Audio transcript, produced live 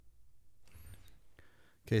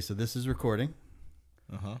Okay, so this is recording.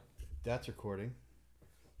 Uh-huh. That's recording.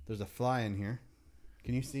 There's a fly in here.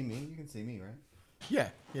 Can you see me? You can see me, right? Yeah,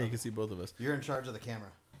 you can see both of us. You're in charge of the camera.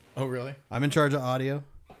 Oh, really? I'm in charge of audio.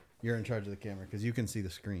 You're in charge of the camera because you can see the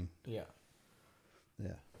screen. Yeah.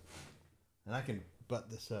 Yeah. And I can butt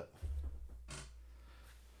this up.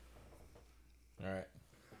 All right.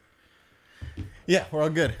 Yeah, we're all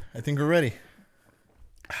good. I think we're ready.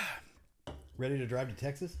 Ready to drive to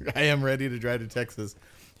Texas? I am ready to drive to Texas.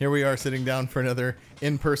 Here we are sitting down for another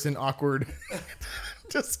in-person awkward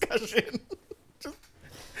discussion.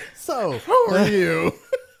 So, How are you?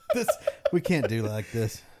 we can't do like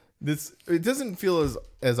this. It doesn't feel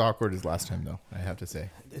as awkward as last time, though, I have to say.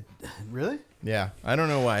 Really? Yeah, I don't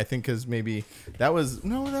know why. I think because maybe that was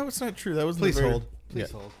not true. That was Please the very- hold.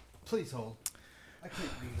 Please Yeah. hold. Please hold. I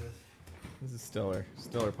can't do this. This is stellar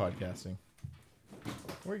podcasting.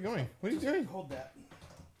 Where are you going? What are you doing? Hold that.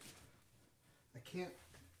 I can't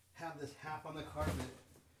have this half on the carpet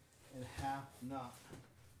and half not.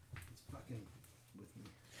 It's fucking with me.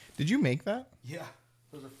 Did you make that? Yeah.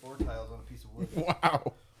 Those are floor tiles on a piece of wood.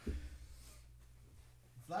 Wow.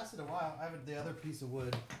 It's lasted a while. I have the other piece of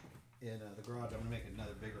wood in the garage. I'm going to make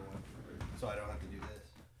another bigger one so I don't have to do this.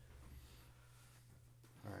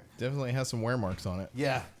 All right. Definitely has some wear marks on it.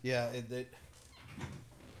 Yeah.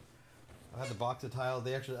 I had the box of tiles.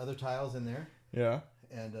 The actual other tiles in there. Yeah.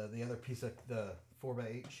 And the other piece of the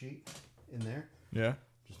 4x8 sheet in there. Yeah.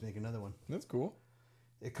 Just make another one. That's cool.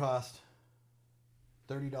 It cost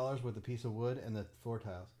 $30 with a piece of wood and the floor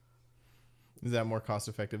tiles. Is that more cost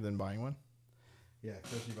effective than buying one? Yeah,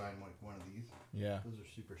 especially buying like one of these. Yeah. Those are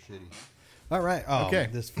super shitty. All right. Oh, Okay.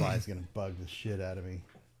 This fly's gonna bug the shit out of me.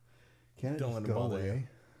 Can it Don't just let it go bother away? you.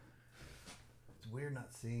 It's weird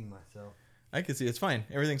not seeing myself. I can see it's fine.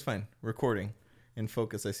 Everything's fine. Recording in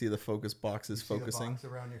focus. I see the focus box is You see the focusing. box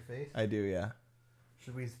around your face? I do, yeah.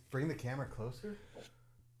 Should we bring the camera closer?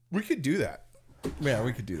 We could do that. Yeah,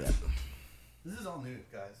 we could do that. This is all new,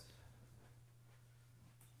 guys.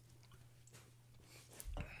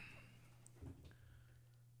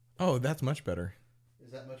 Oh, that's much better.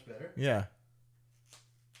 Is that much better? Yeah.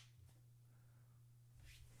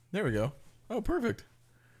 There we go. Oh, perfect.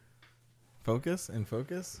 Focus and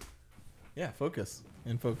focus. Yeah, focus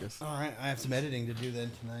and focus. All right. I have some editing to do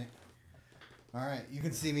then tonight. All right. You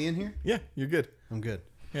can see me in here? Yeah, you're good. I'm good.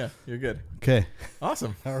 Yeah, you're good. Okay.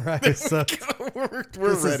 Awesome. All right. So we're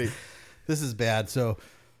This is- ready. this is bad. So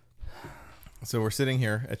So we're sitting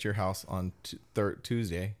here at your house on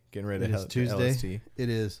Tuesday, getting ready it to is head to Tuesday. LST. It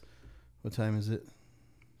is. What time is it?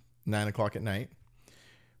 9:00 at night.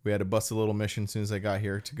 We had to bust a little mission as soon as I got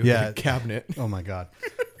here to go Yeah. get a cabinet. Oh my God.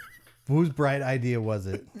 Whose bright idea was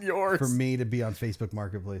it Yours. for me to be on Facebook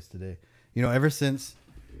Marketplace today? You know, ever since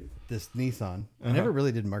this Nissan, I never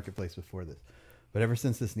really did Marketplace before this, but ever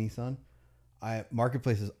since this Nissan,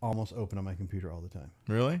 Marketplace is almost open on my computer all the time.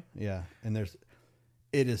 Really? Yeah. And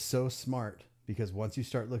it is so smart because once you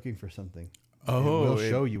start looking for something, it Oh, will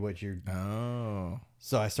show you what you're. Oh.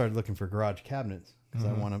 So I started looking for garage cabinets because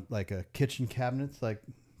I want a kitchen cabinets. Like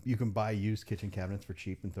you can buy used kitchen cabinets for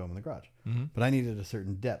cheap and throw them in the garage. But I needed a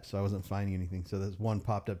certain depth, so I wasn't finding anything. So this one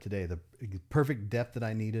popped up today, the perfect depth that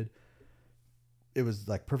I needed. It was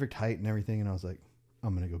like perfect height and everything, and I was like,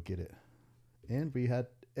 I'm gonna go get it. And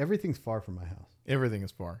everything's far from my house. Everything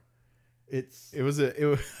is far. It's I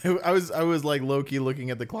was like low key looking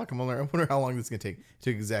at the clock. I wonder how long this is gonna take. It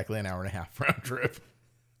took exactly an hour and a half round trip.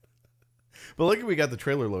 But lucky we got the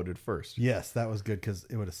trailer loaded first. yes, that was good because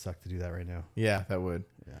it would have sucked to do that right now. Yeah, that would.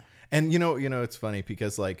 Yeah. And you know, it's funny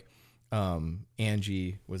because like,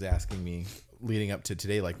 Angie was asking me leading up to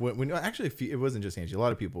today, like when actually it wasn't just Angie. A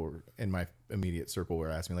lot of people were in my immediate circle were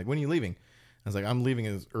asking me like, when are you leaving? I was like, I'm leaving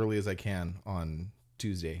as early as I can on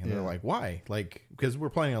Tuesday. And they're like, why? Like, because we're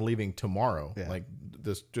planning on leaving tomorrow. Yeah. Like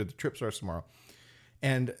the trip starts tomorrow.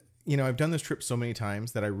 And I've done this trip so many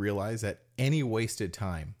times that I realize that any wasted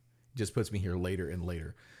time just puts me here later and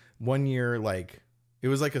later. One year, like it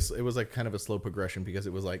was like kind of a slow progression because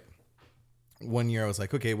it was like one year I was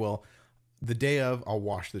like, okay, well, the day of I'll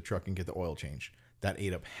wash the truck and get the oil changed. That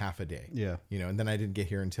ate up half a day. Yeah. And then I didn't get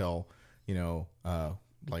here until,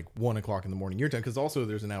 like 1:00 in the morning your time. Cause also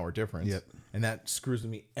there's an hour difference. Yep. And that screws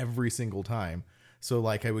with me every single time. So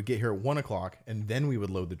like I would get here at 1:00 and then we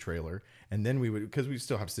would load the trailer and then cause we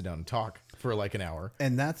still have to sit down and talk for like an hour.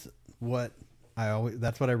 And that's what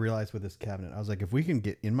I realized with this cabinet. I was like, if we can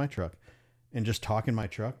get in my truck and just talk in my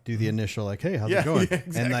truck, do the initial like, hey, how's it going? Yeah,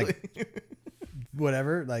 exactly. And like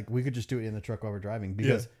whatever, like we could just do it in the truck while we're driving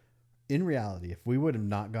because in reality, if we would have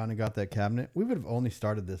not gone and got that cabinet, we would have only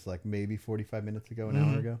started this like maybe 45 minutes ago, an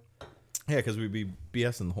hour ago. Yeah. Cause we'd be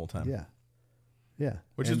BSing the whole time. Yeah. Yeah.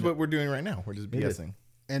 Which And is what we're doing right now. We're just It is. BSing.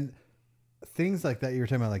 And things like that, you were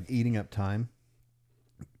talking about like eating up time.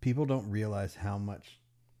 People don't realize how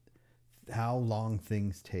long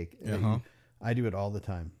things take. Uh-huh. I do it all the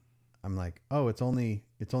time. I'm like, oh, it's only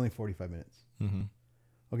 45 minutes. Mm-hmm.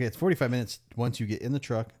 Okay, it's 45 minutes once you get in the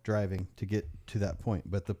truck driving to get to that point.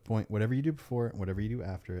 But the point, whatever you do before it, whatever you do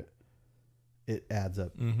after it, it adds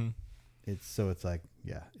up. Mm-hmm. It's like,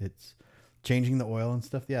 yeah, it's changing the oil and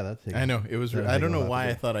stuff. Yeah, that's. I know it was. I don't know why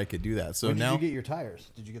I thought I could do that. So when now, did you get your tires?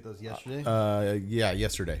 Did you get those yesterday? Yeah,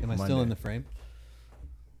 yesterday. Am I Monday. still in the frame?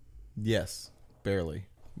 Yes, barely.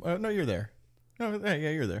 No, you're there. No,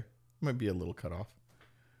 yeah, you're there. Might be a little cut off.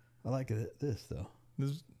 I like this though.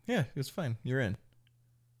 Yeah, it's fine. You're in.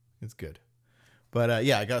 It's good. But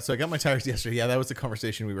yeah, I got my tires yesterday. Yeah, that was the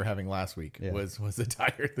conversation we were having last week. Yeah. Was the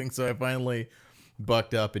tire thing. So I finally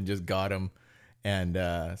bucked up and just got them. And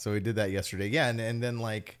so we did that yesterday. Yeah, and then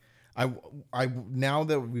like I now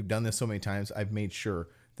that we've done this so many times, I've made sure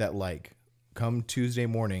that like come Tuesday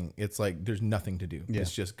morning, it's like there's nothing to do. Yeah.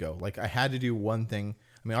 It's just go. Like I had to do one thing.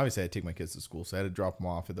 I mean, obviously I had to take my kids to school, so I had to drop them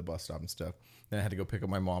off at the bus stop and stuff. Then I had to go pick up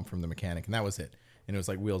my mom from the mechanic, and that was it. And it was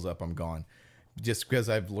like wheels up, I'm gone. Just because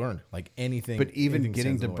I've learned like anything. But even anything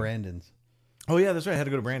getting stands to in the way. Brandon's. Oh yeah, that's right. I had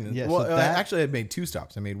to go to Brandon. Yeah, Well, so that- actually, I made 2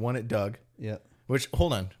 stops. I made one at Doug. Yeah. Which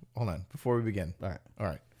hold on, before we begin. All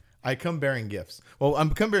right. I come bearing gifts. Well,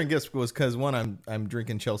 I'm come bearing gifts because one, I'm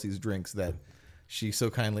drinking Chelsea's drinks that she so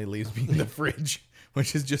kindly leaves me in the fridge,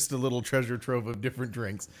 which is just a little treasure trove of different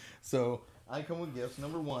drinks. So I come with gifts.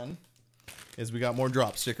 Number 1 is we got more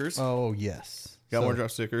drop stickers. Oh yes. Got more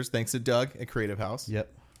drop stickers thanks to Doug at Creative House.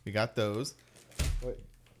 Yep. We got those. Wait.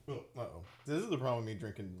 Uh-oh. This is the problem with me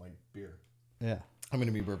drinking like beer. Yeah. I'm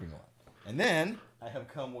going to be burping a lot. And then I have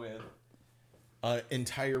come with an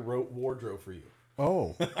entire wardrobe for you.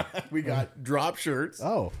 Oh. We got drop shirts.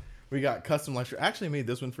 Oh. We got custom lecture. I actually made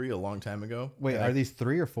this one for you a long time ago. Wait, And are these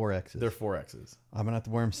 3 or 4Xs? They're 4Xs. I'm gonna have to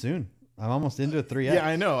wear them soon. I'm almost into a 3X. Yeah,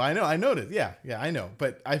 I know. I noticed. Yeah, I know.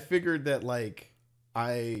 But I figured that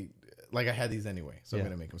I had these anyway, so I'm Yeah.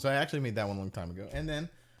 gonna make them. So I actually made that one a long time ago. And then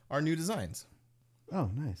our new designs. Oh,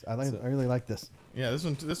 nice. I really like this. Yeah, this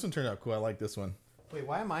one turned out cool. I like this one. Wait,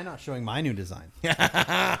 why am I not showing my new design? Look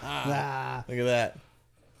at that.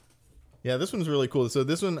 Yeah, this one's really cool. So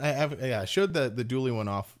this one I showed the dually one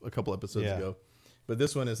off a couple episodes ago, but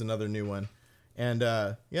this one is another new one. And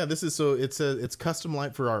this is it's custom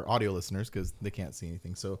life for our audio listeners because they can't see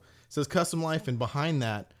anything. So it says custom life, and behind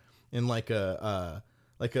that in I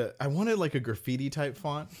wanted like a graffiti type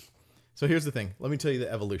font. So here's the thing. Let me tell you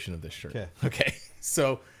the evolution of this shirt. Okay.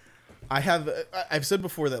 So I've said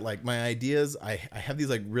before that like my ideas, I have these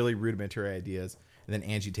like really rudimentary ideas, and then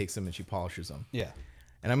Angie takes them and she polishes them. Yeah.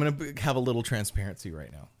 And I'm going to have a little transparency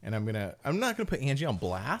right now. And I'm not going to put Angie on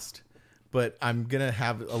blast, but I'm going to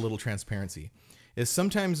have a little transparency. Is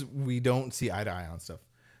sometimes we don't see eye to eye on stuff.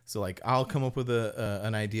 So like I'll come up with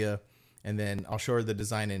an idea, and then I'll show her the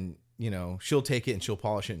design, and she'll take it and she'll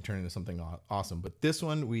polish it and turn it into something awesome. But this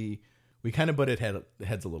one, we kind of butted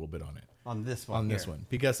heads a little bit on it. On this one. On this one.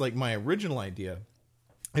 Because like my original idea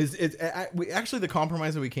is actually the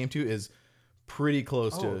compromise that we came to is pretty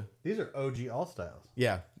close to. These are OG All Styles.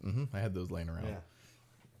 Yeah. I had those laying around. Yeah.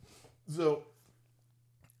 So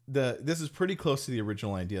this is pretty close to the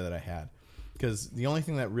original idea that I had, because the only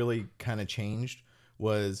thing that really kind of changed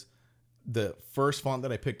was the first font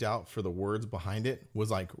that I picked out for the words behind it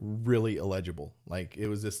was like really illegible. Like it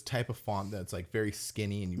was this type of font that's like very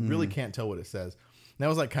skinny and you really can't tell what it says. And that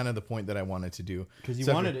was like kind of the point that I wanted to do. Because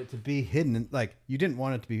you wanted it to be hidden. Like you didn't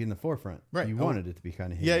want it to be in the forefront. Right. You wanted it to be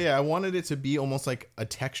kind of hidden. Yeah. I wanted it to be almost like a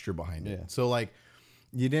texture behind it. Yeah. So like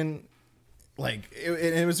you didn't like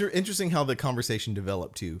it was interesting how the conversation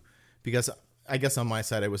developed too, because I guess on my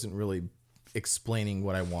side I wasn't really explaining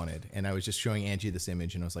what I wanted, and I was just showing Angie this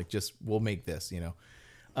image, and I was like, we'll make this,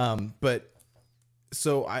 but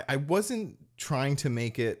so I wasn't trying to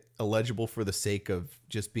make it illegible for the sake of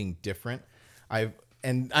just being different.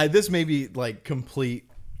 This may be like complete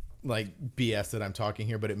like BS that I'm talking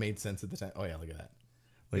here, but it made sense at the time. Oh yeah, look at that.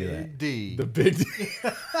 Look at that. D. The big D.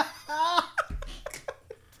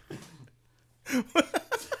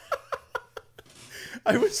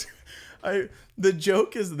 The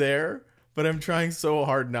joke is there, but I'm trying so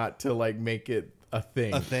hard not to like make it a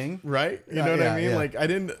thing. A thing? Right? You know what I mean? Yeah. Like I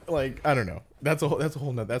didn't like, I don't know. That's a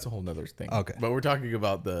whole nother thing. Okay. But we're talking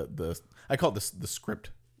about I call it the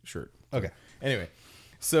script shirt. Okay. Anyway,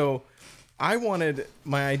 so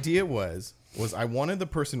my idea was I wanted the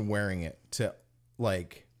person wearing it to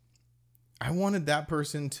like, I wanted that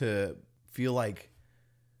person to feel like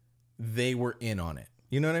they were in on it.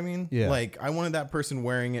 You know what I mean? Yeah. Like I wanted that person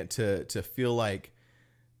wearing it to feel like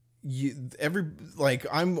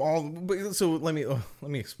I'm all. So let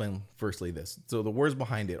me explain firstly this. So the words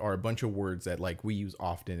behind it are a bunch of words that like we use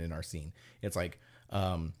often in our scene. It's like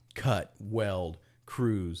cut, weld,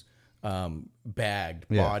 cruise, bagged,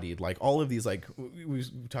 bodied, like all of these like we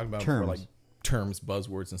talked about terms. before, like terms,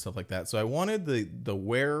 buzzwords, and stuff like that. So I wanted the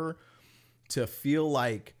wearer to feel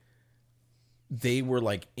like they were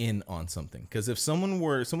like in on something. Because if someone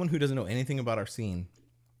who doesn't know anything about our scene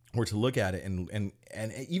were to look at it and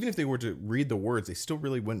even if they were to read the words, they still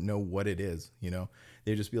really wouldn't know what it is. You know,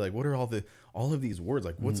 they'd just be like, what are all of these words?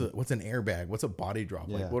 Like what's an airbag? What's a body drop?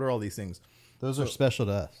 Yeah. Like what are all these things? Those are special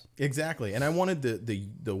to us. Exactly. And I wanted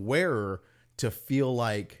the wearer to feel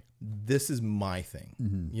like this is my thing.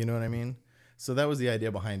 Mm-hmm. You know what I mean? So that was the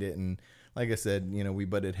idea behind it. And like I said, you know, we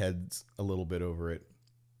butted heads a little bit over it,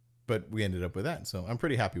 but we ended up with that. So I'm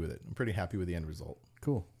pretty happy with it. I'm pretty happy with the end result.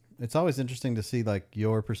 Cool. It's always interesting to see like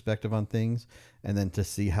your perspective on things and then to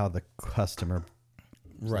see how the customer,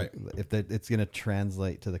 Right. like, if it's going to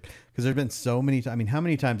translate to the, because there's been so many, I mean, how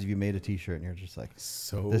many times have you made a t-shirt and you're just like,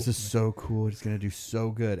 this is so cool. It's going to do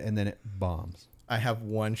so good. And then it bombs. I have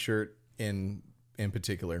one shirt in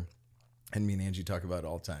particular, and me and Angie talk about it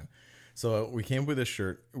all the time. So we came up with this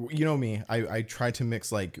shirt. You know me, I try to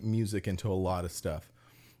mix like music into a lot of stuff.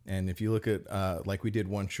 And if you look at like we did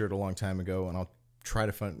one shirt a long time ago, and I'll try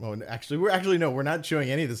to find. Well, we're not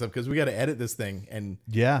showing any of this stuff because we got to edit this thing. And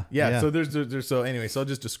Yeah. So there's so anyway. So I'll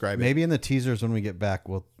just describe it. Maybe in the teasers when we get back,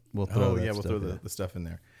 we'll throw. We'll throw the stuff in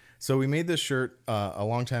there. So we made this shirt a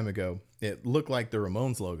long time ago. It looked like the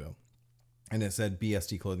Ramones logo. And it said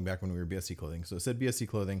BST Clothing back when we were BST Clothing. So it said BST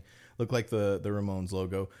Clothing, looked like the Ramones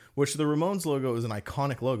logo, which the Ramones logo is an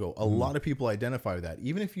iconic logo. A lot of people identify with that.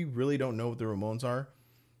 Even if you really don't know what the Ramones are,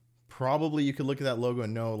 probably you could look at that logo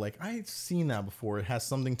and know, like, I've seen that before. It has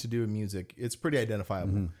something to do with music. It's pretty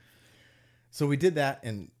identifiable. Mm-hmm. So we did that,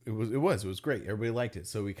 and it was great. Everybody liked it.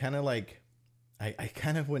 So we kind of like, I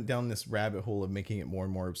kind of went down this rabbit hole of making it more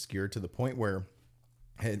and more obscure to the point where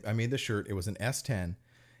I made the shirt. It was an S10.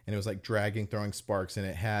 And it was like dragging, throwing sparks, and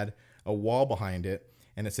it had a wall behind it,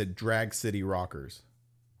 and it said "Drag City Rockers,"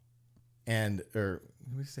 and what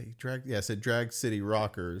did we say? It said "Drag City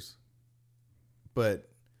Rockers," but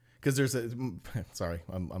because there's sorry,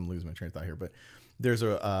 I'm losing my train of thought here, but there's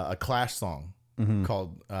a Clash song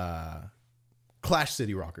called "Clash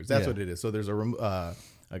City Rockers." That's what it is. So there's a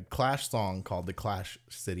Clash song called "The Clash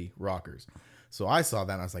City Rockers." So I saw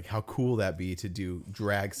that and I was like, how cool that be to do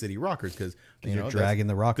Drag City Rockers, because you're dragging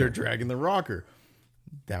the rocker. They're dragging the rocker.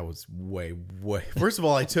 That was way. First of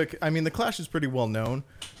all, the Clash is pretty well known,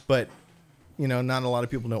 but you know, not a lot of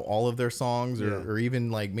people know all of their songs or even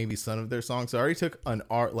like maybe some of their songs. So I already took an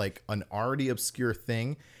already obscure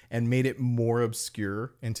thing and made it more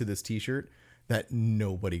obscure into this t-shirt that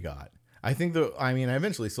nobody got. I think I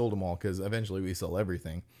eventually sold them all because eventually we sell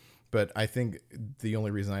everything. But I think the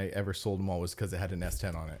only reason I ever sold them all was because it had an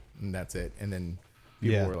S10 on it, and that's it. And then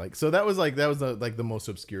people were like, so that was the most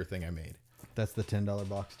obscure thing I made. That's the $10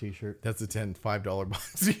 box t-shirt. That's the $5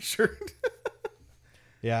 box t-shirt.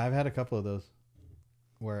 Yeah, I've had a couple of those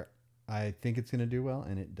where I think it's going to do well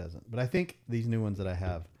and it doesn't. But I think these new ones that I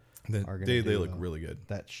have are going to they look really good.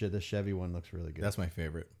 The Chevy one looks really good. That's my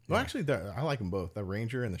favorite. Well, actually, I like them both. The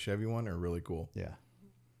Ranger and the Chevy one are really cool. Yeah.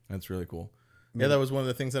 That's really cool. Yeah, that was one of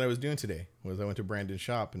the things that I was doing today. I went to Brandon's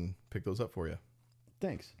shop and picked those up for you.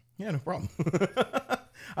 Thanks. Yeah, no problem.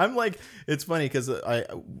 I'm like, it's funny because I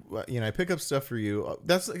pick up stuff for you.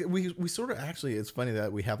 That's we sort of actually. It's funny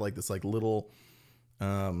that we have like this like little. I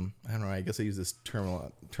don't know. I guess I use this term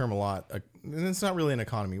a lot. And it's not really an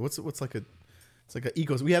economy. What's like a? It's like an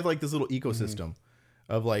ecosystem. We have like this little ecosystem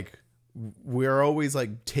of like we're always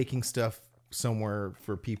like taking stuff somewhere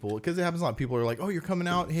for people, because it happens a lot. People are like, oh, you're coming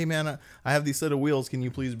out, hey man, I have these set of wheels, can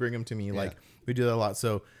you please bring them to me? Like we do that a lot.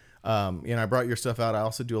 So I brought your stuff out. I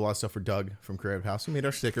also do a lot of stuff for Doug from Creative House. We made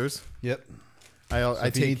our stickers. Yep. I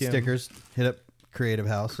take stickers, hit up Creative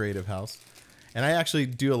House. And I actually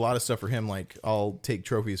do a lot of stuff for him. Like I'll take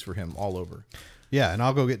trophies for him all over. Yeah, and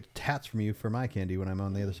I'll go get hats from you for my candy when I'm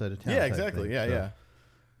on the other side of town. Yeah, exactly. Yeah.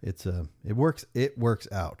 It's it works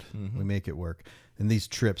out. Mm-hmm. We make it work. And these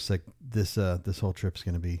trips, like this whole trip's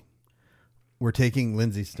going to be, we're taking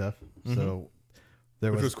Lindsay's stuff. Mm-hmm. So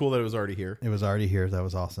which was cool that it was already here. It was already here. That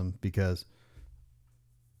was awesome because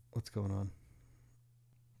what's going on?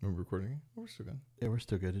 Are we recording? We're still good. Yeah, we're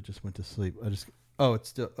still good. It just went to sleep. Is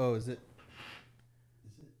it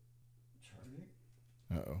charging?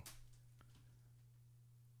 Uh-oh.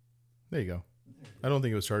 There you go. I don't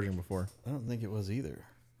think it was charging before. I don't think it was either.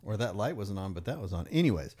 Or that light wasn't on, but that was on.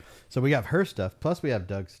 Anyways, so we have her stuff, plus we have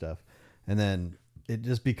Doug's stuff. And then it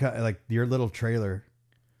just becomes like your little trailer,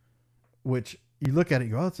 which you look at it,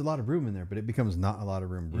 you go, oh, it's a lot of room in there, but it becomes not a lot of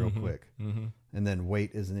room real quick. Mm-hmm. And then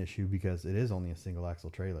weight is an issue because it is only a single axle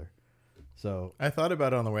trailer. So I thought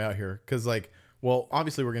about it on the way out here because, like, well,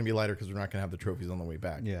 obviously we're going to be lighter because we're not going to have the trophies on the way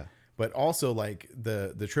back. Yeah. But also, like,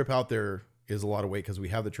 the trip out there is a lot of weight because we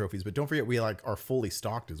have the trophies. But don't forget, we like are fully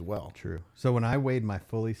stocked as well. True. So when I weighed my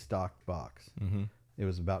fully stocked box, it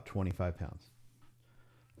was about 25 pounds.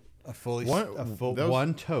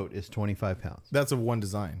 One tote is 25 pounds. That's a one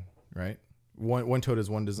design, right? One tote is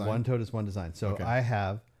one design. One tote is one design. So okay. I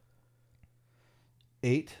have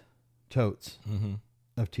 8 totes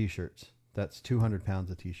of T-shirts. That's 200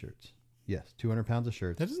 pounds of T-shirts. Yes, 200 pounds of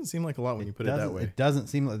shirts. That doesn't seem like a lot when you put it that way. It doesn't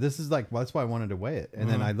seem like this is like, well, that's why I wanted to weigh it. And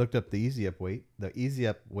then I looked up the Easy Up weight. The Easy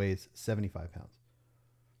Up weighs 75 pounds.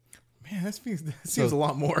 Man, that seems a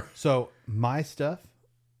lot more. So my stuff,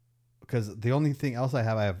 because the only thing else I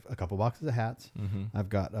have a couple boxes of hats. I've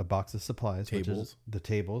got a box of supplies, which is the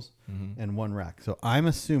tables, and one rack. So I'm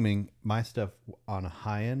assuming my stuff on a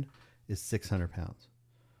high end is 600 pounds.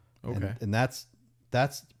 Okay. And that's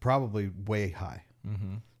probably way high.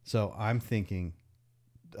 So I'm thinking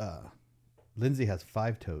Lindsay has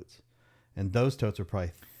 5 totes, and those totes are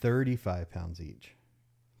probably 35 pounds each.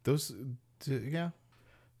 Those, yeah.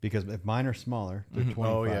 Because if mine are smaller, they're 25.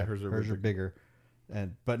 Oh, yeah, hers are bigger.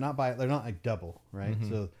 But not they're not like double, right?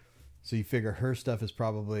 So you figure her stuff is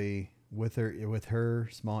probably with her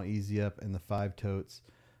small Easy Up and the 5 totes,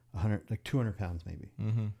 200 pounds maybe.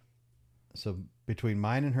 So between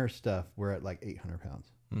mine and her stuff, we're at like 800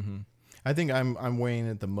 pounds. I think I'm weighing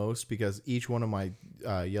it the most because each one of my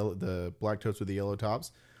the black totes with the yellow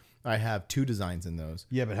tops, I have 2 designs in those.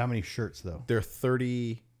 Yeah, but how many shirts though? They're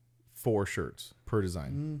 34 shirts per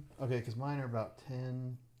design. Okay, because mine are about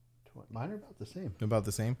 10. Mine are about the same. About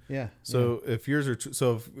the same? Yeah. So if yours are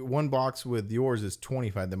if one box with yours is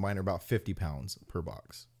 25, then mine are about 50 pounds per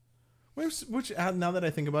box. Which now that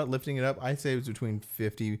I think about lifting it up, I'd say it's between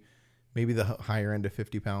 50, maybe the higher end of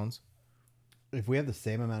 50 pounds. If we have the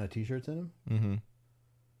same amount of T-shirts in them,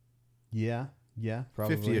 yeah,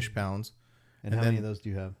 probably 50-ish pounds. And how many of those do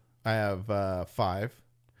you have? I have 5,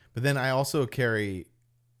 but then I also carry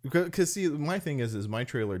because see, my thing is my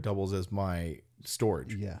trailer doubles as my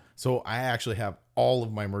storage. Yeah. So I actually have all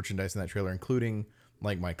of my merchandise in that trailer, including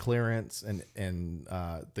like my clearance and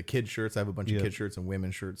the kid shirts. I have a bunch of kid shirts and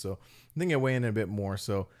women's shirts. So I think I weigh in a bit more.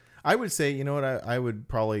 So I would say, you know what, I would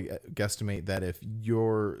probably guesstimate that if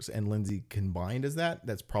yours and Lindsay combined as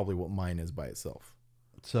that's probably what mine is by itself.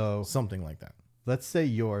 So something like that. Let's say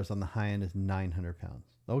yours on the high end is 900 pounds.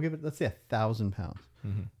 Let's say 1,000 pounds.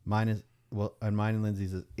 Mine is, and mine and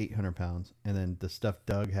Lindsay's is 800 pounds. And then the stuff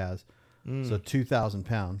Doug has, so 2,000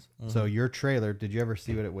 pounds. So your trailer, did you ever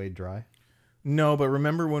see what it weighed dry? No, but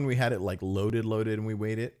remember when we had it like loaded and we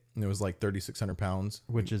weighed it? And it was like 3,600 pounds.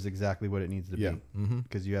 Which is exactly what it needs to be.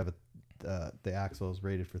 Because you have the axle is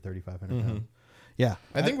rated for 3,500 pounds. Yeah.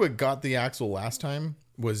 I think what got the axle last time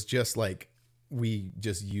was just like, we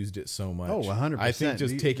just used it so much. Oh, 100%. I think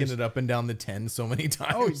just taking it up and down the 10 so many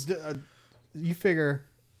times. You figure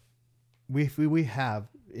we have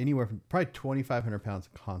anywhere from probably 2,500 pounds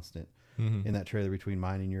constant in that trailer between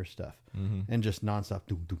mine and your stuff, and just nonstop,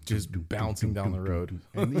 just bouncing down the road.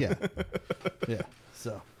 And yeah.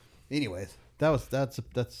 So, anyways, that's as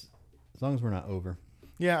long as we're not over.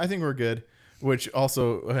 Yeah, I think we're good. Which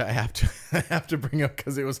also I have to bring up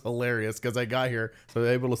because it was hilarious because I got here, so I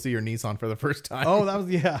was able to see your Nissan for the first time. Oh, that was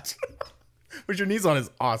Which your Nissan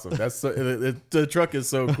is awesome. That's the truck is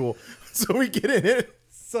so cool. So we get in it.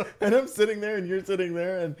 And I'm sitting there and you're sitting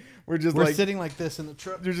there and we're sitting like this in the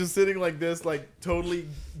truck. You're just sitting like this, like totally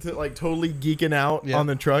geeking out on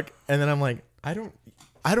the truck. And then I'm like, I don't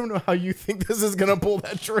know how you think this is gonna pull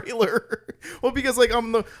that trailer. Well, because like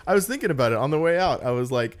I was thinking about it on the way out. I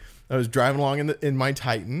was driving along in my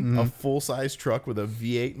Titan, a full size truck with a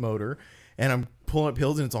V8 motor, and I'm pulling up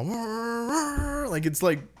hills and it's all like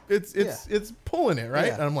it's pulling it right.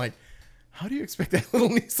 Yeah. And I'm like, how do you expect that little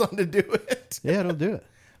Nissan to do it? Yeah, it'll do it.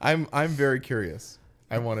 I'm very curious.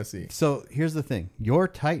 I want to see. So here's the thing: your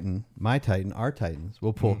Titan, my Titan, our Titans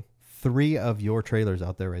will pull 3 of your trailers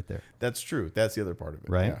out there right there. That's true. That's the other part of it,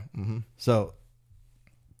 right? Yeah. So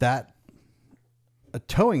that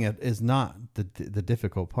towing it is not the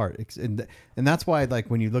difficult part, and that's why, like,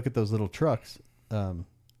 when you look at those little trucks, the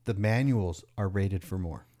manuals are rated for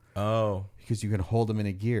more. Oh, because you can hold them in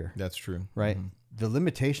a gear. That's true, right? The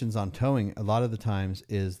limitations on towing a lot of the times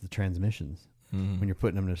is the transmissions. when you're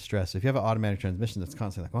putting them to stress. If you have an automatic transmission that's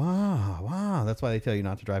constantly like, wow, that's why they tell you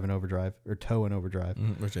not to drive in overdrive or tow in overdrive.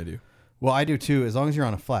 Which I do. Well, I do too, as long as you're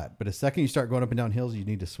on a flat. But the second you start going up and down hills, you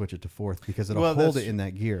need to switch it to fourth because it'll hold it in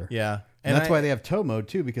that gear. Yeah. And that's why they have tow mode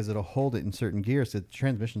too, because it'll hold it in certain gears so the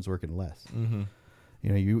transmission's working less. Mm-hmm. You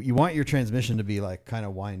know, you want your transmission to be like kind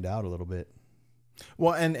of wind out a little bit.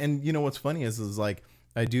 Well, and you know what's funny is like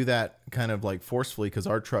I do that kind of like forcefully because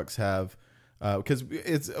our trucks have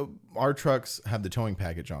our trucks have the towing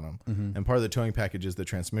package on them, and part of the towing package is the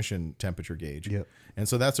transmission temperature gauge. Yep. And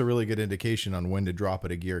so that's a really good indication on when to drop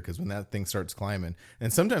it a gear, because when that thing starts climbing,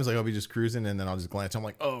 and sometimes like I'll be just cruising and then I'll just glance, I'm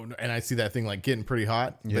like, oh, no, and I see that thing like getting pretty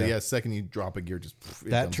hot. But yeah, the second you drop a gear, just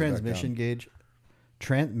that transmission gauge.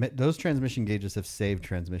 Those transmission gauges have saved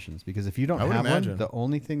transmissions, because if you don't have one, the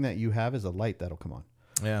only thing that you have is a light that'll come on.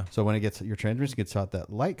 Yeah. So when your transmission gets hot,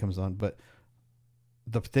 that light comes on. But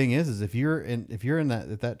the thing is if you're in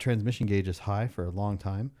that transmission gauge is high for a long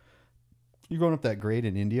time, you're going up that grade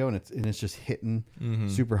in Indio and it's just hitting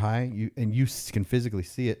super high. You can physically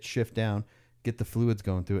see it shift down, get the fluids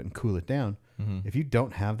going through it, and cool it down. If you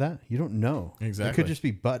don't have that, you don't know. Exactly. It could just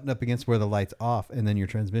be buttoned up against where the light's off, and then your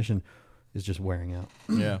transmission is just wearing out.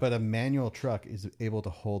 Yeah. But a manual truck is able to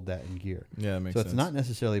hold that in gear. Yeah, that makes sense. sense. It's not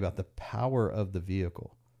necessarily about the power of the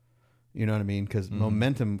vehicle. You know what I mean? Because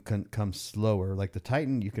momentum comes slower. Like the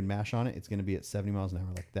Titan, you can mash on it. It's going to be at 70 miles an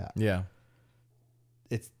hour like that. Yeah.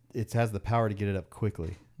 It has the power to get it up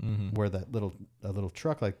quickly. Where a little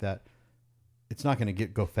truck like that, it's not going to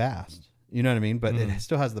go fast. You know what I mean? But it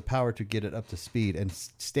still has the power to get it up to speed and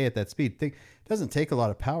stay at that speed. It doesn't take a lot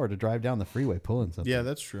of power to drive down the freeway pulling something. Yeah,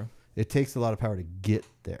 that's true. It takes a lot of power to get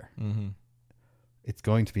there. It's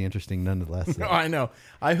going to be interesting nonetheless. No, I know.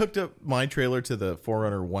 I hooked up my trailer to the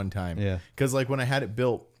 4Runner one time. Yeah. Because like when I had it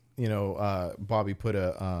built, you know, Bobby put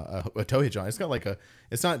a tow hitch on. It's got like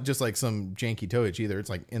it's not just like some janky tow hitch either. It's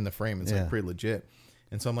like in the frame. It's like pretty legit.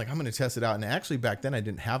 And so I'm like, I'm going to test it out. And actually back then I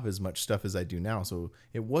didn't have as much stuff as I do now. So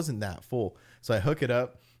it wasn't that full. So I hook it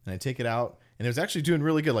up and I take it out, and it was actually doing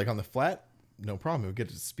really good. Like on the flat, no problem. It would get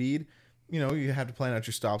to speed. You know, you have to plan out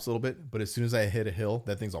your stops a little bit. But as soon as I hit a hill,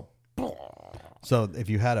 that thing's all... So if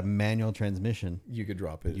you had a manual transmission, you could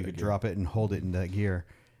drop it. You could drop it and hold it in that gear.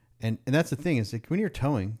 And that's the thing, is like when you're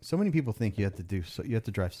towing, so many people think you have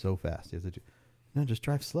to drive so fast. No, just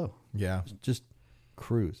drive slow. Yeah. Just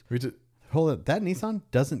cruise. Hold it. That Nissan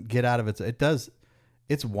doesn't get out of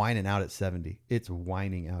it's whining out at 70. It's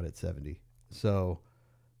whining out at 70. So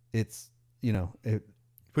it's, you know,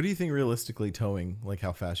 what do you think realistically towing, like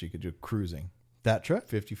how fast you could do cruising? That truck?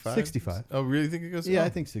 55? 65. Oh, really think it goes? Yeah, I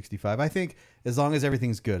think 65. I think as long as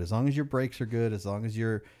everything's good, as long as your brakes are good, as long as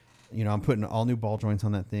you're, you know, I'm putting all new ball joints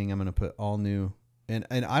on that thing. I'm going to put all new, and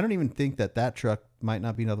I don't even think that truck might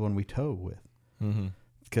not be another one we tow with.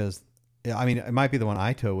 Because, I mean, it might be the one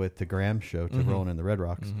I tow with to Graham's show, to Rolling in the Red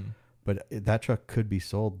Rocks. But that truck could be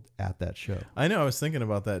sold at that show. I know. I was thinking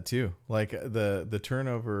about that too. Like the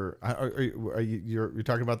turnover. You're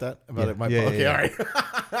talking about that? About it? Okay, all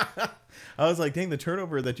right. I was like, dang, the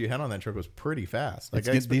turnover that you had on that truck was pretty fast. Like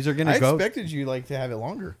these are gonna go. I expected you like to have it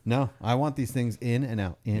longer. No, I want these things in and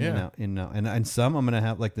out, in and out, in and out. And some I'm gonna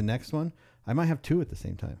have, like the next one, I might have two at the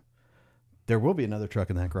same time. There will be another truck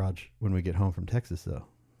in that garage when we get home from Texas, though,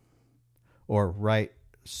 or right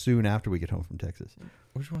soon after we get home from Texas.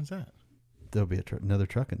 Which one's that? There'll be another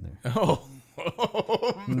truck in there. Oh,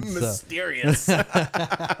 mysterious.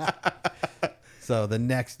 So the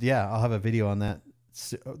next, I'll have a video on that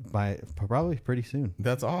by probably pretty soon.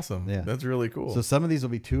 That's awesome. Yeah, that's really cool. So some of these will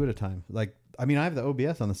be two at a time. Like, I mean, I have the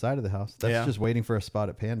OBS on the side of the house. That's just waiting for a spot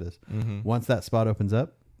at Pandas. Once that spot opens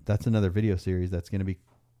up, that's another video series that's going to be.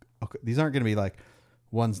 Okay, these aren't going to be like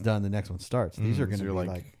one's done, the next one starts. These are going to be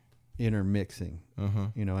like intermixing.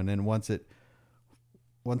 You know, and then once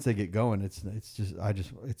they get going, it's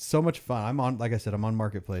so much fun. I'm on, like I said, I'm on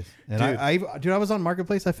Marketplace, and I was on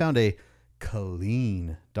Marketplace. I found a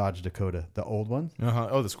clean Dodge Dakota, the old ones.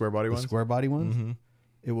 Oh, the square body ones. Square body ones.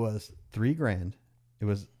 It was $3,000. It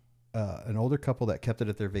was an older couple that kept it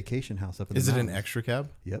at their vacation house up in the mountains. It an extra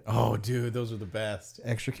cab? Yep. Oh, dude, those are the best.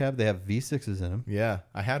 Extra cab. They have V6s in them. Yeah,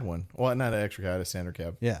 I had one. Well, not an extra cab, I had a standard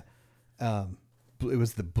cab. Yeah. It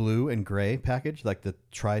was the blue and gray package, like the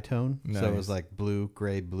tritone. Nice. So it was like blue,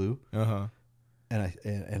 gray, blue. And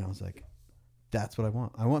I was like, that's what I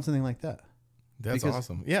want. I want something like that. That's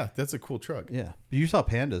awesome. Yeah, that's a cool truck. Yeah. You saw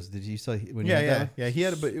Pandas. Did you saw when you Yeah. He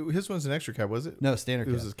had but his one's an extra cab, was it? No, standard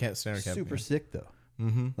cab. It was a standard cab. Super sick though.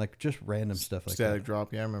 Like just random stuff like static that.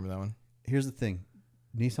 drop. Yeah, I remember that one. Here's the thing.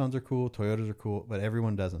 Nissans are cool, Toyotas are cool, but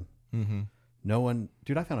everyone does them. No one,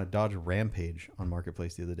 dude, I found a Dodge Rampage on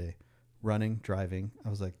Marketplace the other day. running, driving. I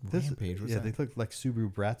was like, this. Rampage, what's Yeah, that? they look like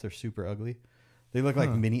Subaru Brats. They're super ugly. They look like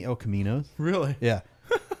mini El Caminos. Really? Yeah.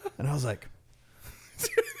 And I was like,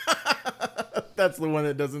 That's the one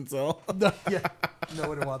that doesn't sell. no, yeah, no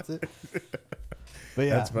one wants it. But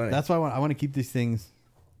yeah, That's funny. that's why I want to keep these things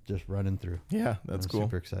just running through. Yeah, that's I'm cool.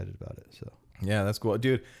 super excited about it. So Yeah, that's cool,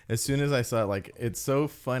 dude. As soon as I saw it, like, it's so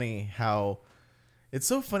funny how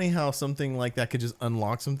something like that could just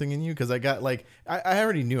unlock something in you. Because I got like, I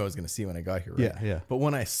already knew I was gonna see when I got here, right? Yeah. But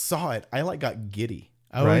when I saw it, I like got giddy.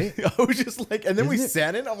 Right? I was just like, and then we Isn't it-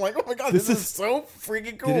 sat in. I'm like, oh my god, this is so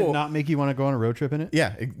freaking cool. did it not make you want to go on a road trip in it?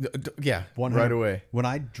 Yeah, yeah, 100 right away. When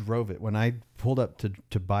I drove it, when I pulled up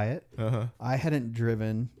to buy it, Uh-huh. I hadn't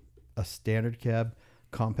driven a standard cab,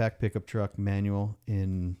 compact pickup truck manual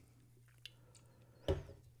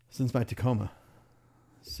since my Tacoma.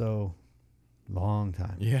 So long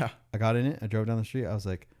time. Yeah, I got in it. I drove down the street. I was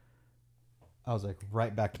like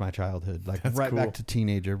right back to my childhood, like That's right cool. back to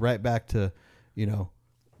teenager, right back to,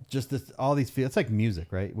 just this, all these feels. It's like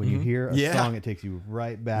music, right? When you hear a Yeah. song, it takes you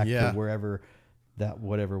right back Yeah. to wherever that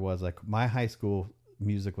whatever was. Like my high school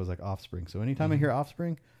music was like Offspring. So anytime I hear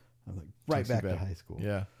Offspring, I'm like right Takes you back to back. high school.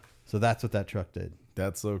 yeah. So that's what that truck did.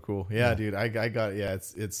 That's so cool. Yeah, dude. I got yeah.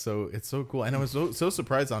 It's so cool, and I was so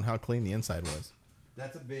surprised on how clean the inside was.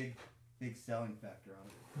 That's a big selling factor on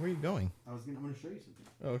it. Where are you going? I'm going to show you something.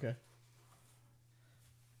 Oh, okay.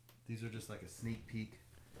 These are just like a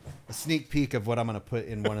sneak peek of what I'm going to put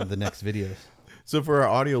in one of the next videos. So for our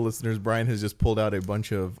audio listeners, Brian has just pulled out a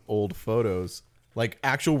bunch of old photos, like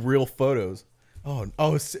actual real photos. Oh,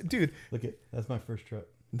 dude, Look that's my first truck.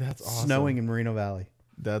 that's awesome. Snowing in Moreno Valley.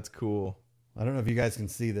 That's cool. I don't know if you guys can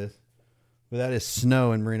see this, but that is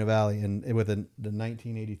snow in Moreno Valley and with the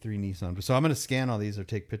 1983 Nissan. So I'm going to scan all these or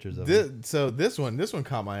take pictures of them. So this one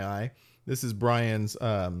caught my eye. This is Brian's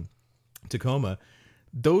Tacoma.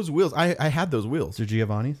 Those wheels, I had those wheels. They're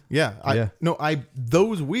Giovanni's? Yeah, Yeah.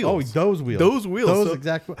 those wheels. Oh, those wheels. Those wheels. Those So-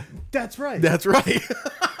 exact. That's right. That's right.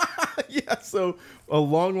 Yeah. So a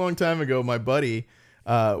long time ago, my buddy,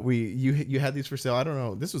 you had these for sale. I don't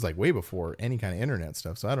know. This was like way before any kind of internet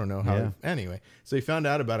stuff. So I don't know how. Yeah. Anyway, so he found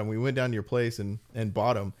out about them. We went down to your place and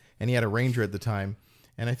bought them. And he had a Ranger at the time.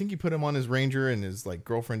 And I think he put him on his Ranger, and his like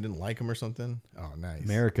girlfriend didn't like him or something. Oh, nice.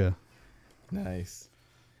 America. Nice.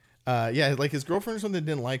 Yeah, like his girlfriend or something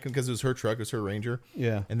didn't like him because it was her truck, it was her Ranger.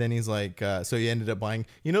 Yeah. And then he's like, so he ended up buying,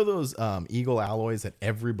 those Eagle alloys that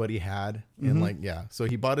everybody had, and like, yeah. So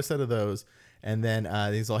he bought a set of those, and then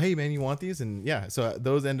he's like, hey man, you want these? And yeah, so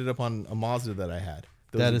those ended up on a Mazda that I had.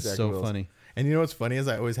 Those That is exact so wheels. funny. And you know what's funny is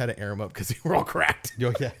I always had to air them up because they were all cracked.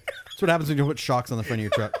 Yeah. That's what happens when you put shocks on the front of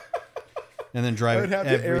your truck and then I drive would it have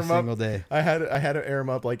to air every them single up. day. I had to air them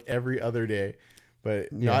up like every other day, but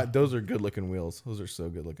Yeah. those are good looking wheels. Those are so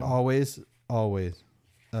good looking. Always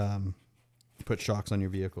put shocks on your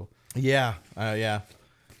vehicle. Yeah, yeah.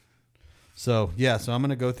 So I'm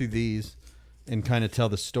gonna go through these and kind of tell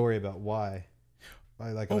the story about why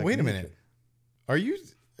I like. Oh, wait a minute. Are you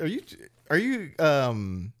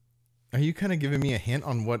kind of giving me a hint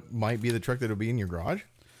on what might be the truck that'll be in your garage?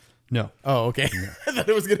 No, Oh, okay. I thought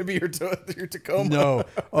it was gonna be your Tacoma. no.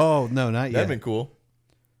 Oh no, not That'd yet. been cool.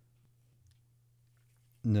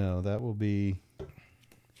 No, that will be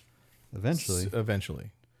eventually.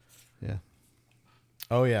 Eventually. Yeah,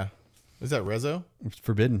 Oh yeah. Is that Rezo? it's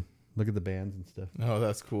forbidden. Look at the bands and stuff. Oh,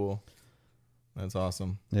 that's cool. That's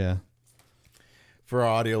awesome. Yeah. For our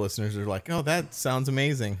audio listeners, they're like, "Oh, that sounds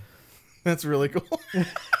amazing. That's really cool."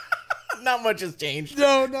 Not much has changed.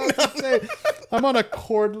 No, I'm on a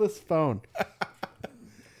cordless phone.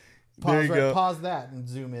 There you go. Pause that and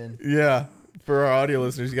zoom in. Yeah. For our audio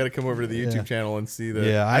listeners, you got to come over to the YouTube Yeah. channel and see the.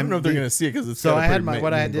 Yeah, I don't know if they're the- going to see it because it's. So got a I had pretty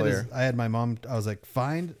what I main did is glare. I had my mom. I was like,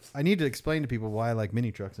 I need to explain to people why I like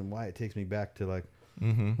mini trucks and why it takes me back to like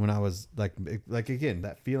when I was like again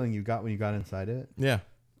that feeling you got when you got inside it. Yeah.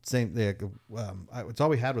 Same. It's all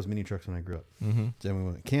we had was mini trucks when I grew up. Mm-hmm. And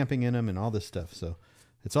we went camping in them and all this stuff. So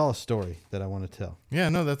it's all a story that I want to tell. Yeah,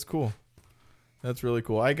 no, that's cool. That's really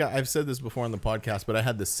cool. I've said this before on the podcast, but I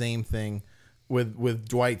had the same thing with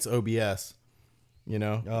Dwight's OBS.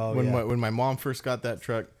 Oh, when yeah. when my mom first got that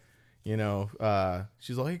truck, she's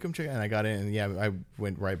like, "Hey, come check it." And I got in, and yeah, I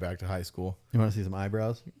went right back to high school. You want to see some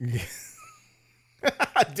eyebrows?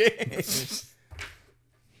 Dang.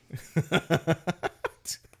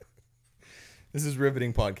 This is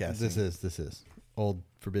riveting podcasting. This is old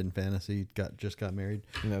forbidden fantasy. Just got married.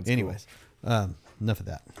 That's Anyways, enough of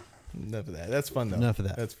that. Enough of that. That's fun though. Enough of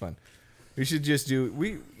that. That's fun. We should just do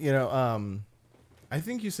I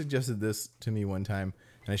think you suggested this to me one time.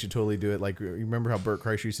 and I should totally do it. Like, you remember how Bert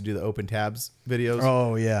Kreischer used to do the open tabs videos?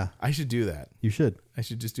 Oh yeah, I should do that. you should. I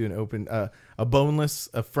should just do an open,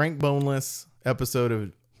 a Frank Boneless episode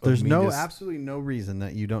of. There's me just- absolutely no reason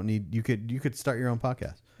that you don't need. You could start your own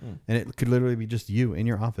podcast, and it could literally be just you in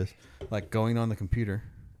your office, like going on the computer,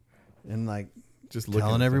 and like just looking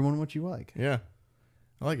telling at everyone what you like. Yeah,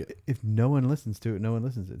 I like it. If no one listens to it, no one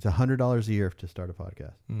listens. It's $100 a year to start a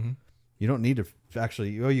podcast. Mm-hmm. You don't need to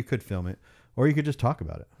actually. Oh, you could film it, or you could just talk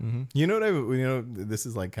about it. Mm-hmm. You know what this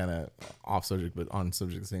is like kind of off subject, but on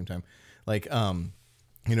subject at the same time. Like,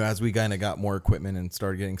 as we kind of got more equipment and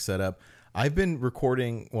started getting set up, I've been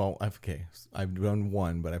recording. Well, I've done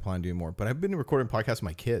one, but I plan on doing more. But I've been recording podcasts with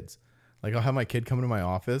my kids. Like, I'll have my kid come to my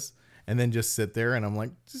office and then just sit there, and I'm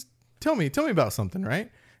like, just tell me about something,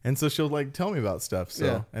 right? And so she'll like tell me about stuff. So,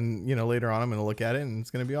 Yeah. and later on, I'm gonna look at it, and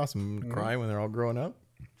it's gonna be awesome. I'm gonna cry when they're all growing up.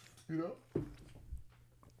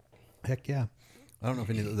 Heck yeah! I don't know if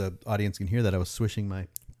any of the audience can hear that. I was swishing my.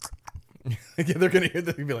 Yeah, they're gonna hear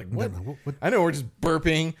that and be like, "What?" What? I know we're just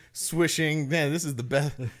burping, swishing. Man, this is the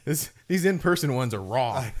best. These in-person ones are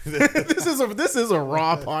raw. this is a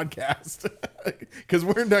raw podcast because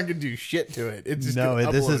we're not gonna do shit to it. It's just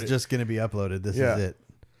This is it. just going to be uploaded. This Yeah. is it.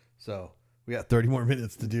 So we got 30 more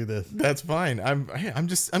minutes to do this. That's fine. I'm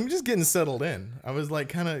just getting settled in. I was like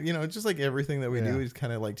kind of just like everything that we do is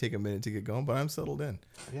kind of like take a minute to get going, but I'm settled in.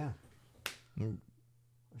 Yeah. I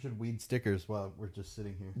should weed stickers while we're just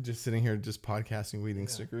sitting here. Just sitting here, just podcasting, weeding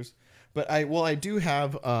stickers. But I do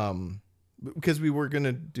have because we were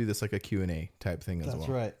gonna do this like a Q&A type thing as well. That's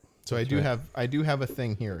right. So I do have a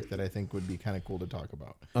thing here that I think would be kind of cool to talk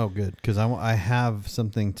about. Oh, good. Because I have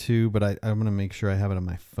something too, but I'm going to make sure I have it on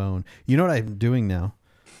my phone. You know what I'm doing now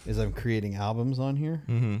is I'm creating albums on here,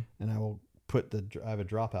 and I will put I have a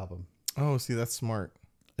drop album. Oh, see, that's smart.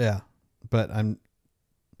 Yeah, but I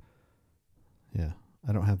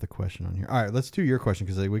don't have the question on here. All right, let's do your question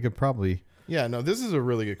because we could probably. Yeah, no, this is a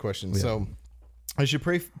really good question. Yeah. So I should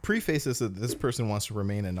preface this that this person wants to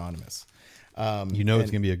remain anonymous. It's going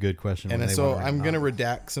to be a good question. And so I'm going to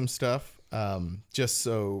redact some stuff just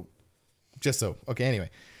so. Okay, anyway.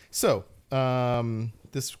 So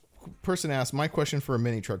this person asked, my question for a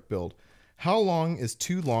mini truck build. How long is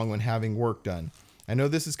too long when having work done? I know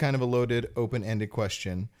this is kind of a loaded, open-ended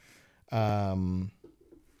question.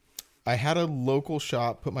 I had a local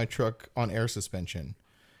shop put my truck on air suspension.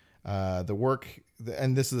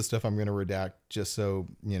 And this is the stuff I'm going to redact just so,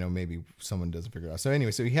 maybe someone doesn't figure it out. So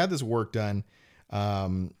anyway, so he had this work done.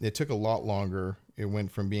 It took a lot longer. It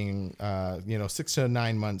went from being, 6 to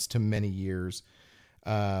 9 months to many years.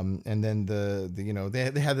 And then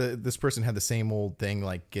this person had the same old thing,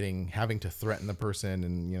 like having to threaten the person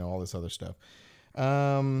and, all this other stuff.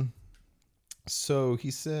 So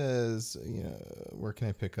he says, where can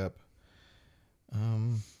I pick up?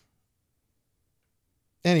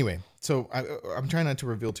 Anyway, so I'm trying not to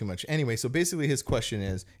reveal too much. Anyway, so basically his question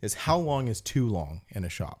is how long is too long in a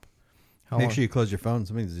shop? Make sure you close your phone.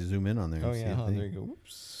 Somebody zoom in on there. Oh yeah, there you go.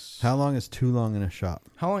 Whoops. How long is too long in a shop?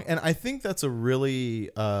 How long? And I think that's a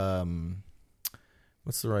really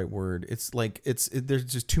what's the right word? It's like there's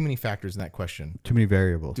just too many factors in that question. Too many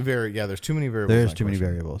variables. There's too many variables. There's too many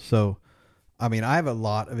variables. So, I mean, I have a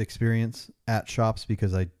lot of experience at shops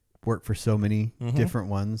because I work for so many different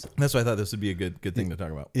ones. That's why I thought this would be a good thing to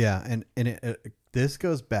talk about. Yeah, and this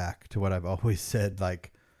goes back to what I've always said.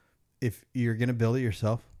 Like, if you're gonna build it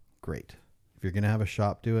yourself, great. If you're gonna have a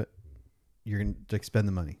shop do it, you're gonna expend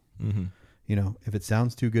the money. Mm-hmm. If it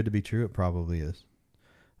sounds too good to be true, it probably is.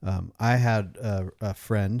 I had a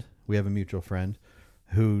friend. We have a mutual friend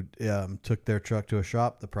who took their truck to a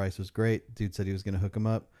shop. The price was great. Dude said he was gonna hook him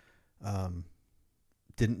up.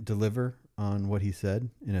 Didn't deliver on what he said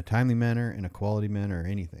in a timely manner, in a quality manner, or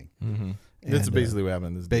anything. Mm-hmm. That's basically what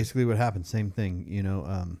happened. Basically what happened. Same thing,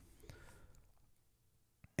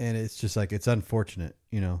 and it's just like, it's unfortunate,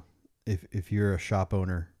 if you're a shop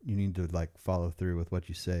owner, you need to like follow through with what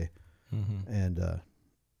you say. Mm-hmm. And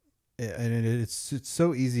it's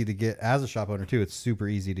so easy to get, as a shop owner too, it's super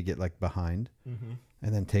easy to get like behind and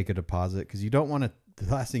then take a deposit. Cause you don't want to,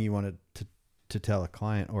 the last thing you want to tell a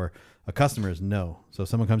client or a customer is no. So if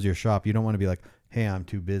someone comes to your shop, you don't want to be like, hey, I'm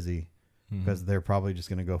too busy, because they're probably just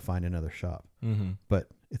going to go find another shop. Mm-hmm. But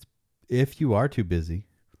if you are too busy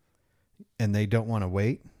and they don't want to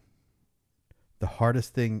wait, the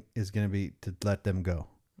hardest thing is going to be to let them go.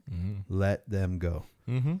 Mm-hmm. Let them go.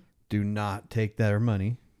 Mm-hmm. Do not take their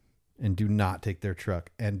money and do not take their truck,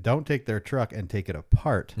 and don't take their truck and take it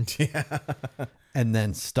apart and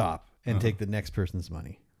then stop and take the next person's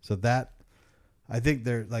money. So that, I think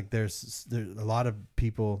there's a lot of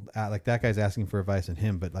people like that guy's asking for advice in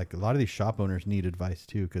him, but like a lot of these shop owners need advice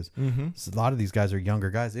too, because a lot of these guys are younger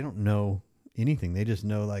guys. They don't know anything. They just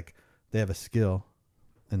know like they have a skill,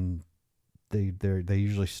 and they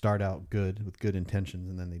usually start out good with good intentions,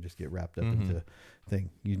 and then they just get wrapped up into thing.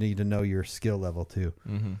 You need to know your skill level too.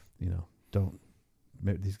 You know, don't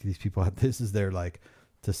these people have, this is their like.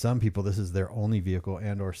 To some people, this is their only vehicle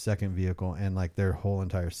and or second vehicle, and like their whole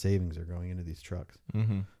entire savings are going into these trucks.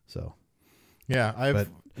 So, yeah,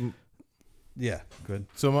 yeah, good.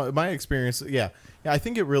 So my experience, yeah, I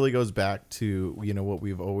think it really goes back to, you know, what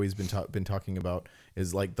we've always been talking about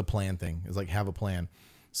is like the plan thing, is like have a plan.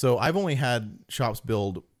 So I've only had shops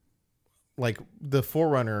build, like the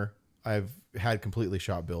 4Runner I've had completely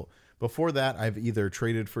shop built. Before that, I've either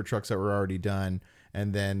traded for trucks that were already done.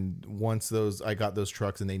 And then once I got those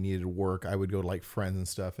trucks and they needed work, I would go to like friends and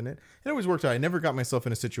stuff. And it always worked out. I never got myself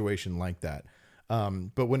in a situation like that.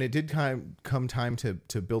 But when it did come time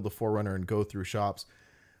to build the 4Runner and go through shops,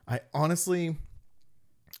 I honestly,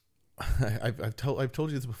 I've told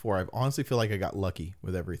you this before. I honestly feel like I got lucky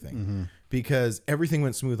with everything because everything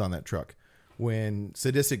went smooth on that truck. When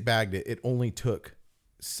Sadistic bagged it, it only took,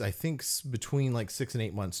 I think, between like 6 and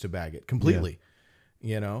 8 months to bag it completely,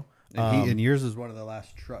 you know? And yours is one of the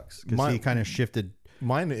last trucks because he kind of shifted.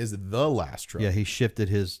 Mine is the last truck. Yeah, he shifted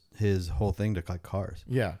his whole thing to like cars.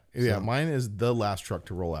 Yeah, yeah. Mine is the last truck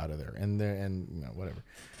to roll out of there, and you know, whatever.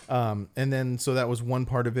 And then so that was one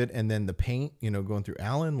part of it, and then the paint, you know, going through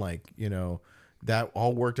Allen, like, you know, that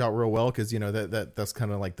all worked out real well because, you know, that's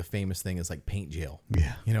kind of like the famous thing is like paint jail.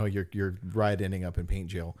 Yeah, you know, your ride ending up in paint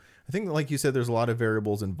jail. I think, like you said, there's a lot of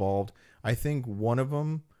variables involved. I think one of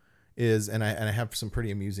them is, and I have some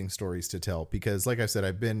pretty amusing stories to tell because, like I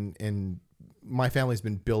said, my family's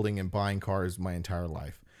been building and buying cars my entire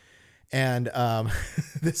life. And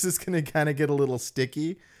this is going to kind of get a little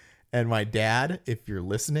sticky. And my dad, if you're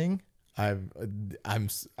listening, I'm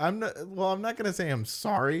not going to say I'm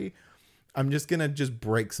sorry. I'm just going to just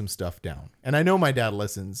break some stuff down. And I know my dad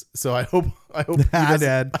listens, so I hope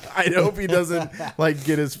Dad. I hope he doesn't like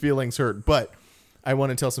get his feelings hurt, but I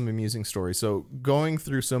want to tell some amusing stories. So going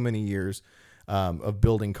through so many years of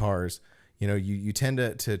building cars, you know, you tend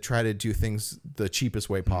to try to do things the cheapest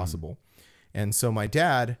way possible. And so my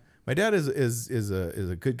dad is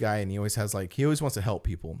a good guy, and he always wants to help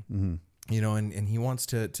people, you know, and he wants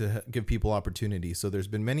to give people opportunity. So there's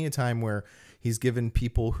been many a time where he's given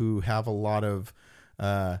people who have a lot of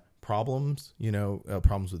problems, you know,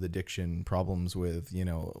 problems with addiction, problems with, you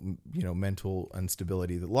know, mental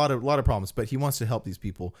instability, a lot of problems, but he wants to help these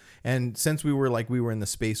people. And since we were in the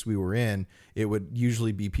space we were in, it would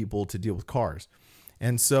usually be people to deal with cars.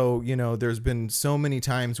 And so, you know, there's been so many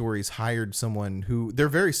times where he's hired someone who they're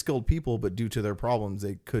very skilled people, but due to their problems,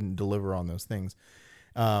 they couldn't deliver on those things.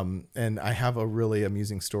 And I have a really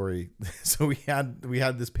amusing story. So we had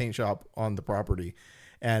this paint shop on the property.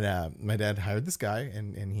 And my dad hired this guy,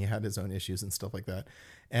 and he had his own issues and stuff like that.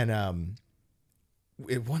 And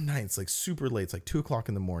one night, it's like super late. It's like 2:00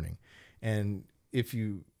 in the morning. And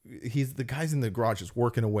the guy's in the garage just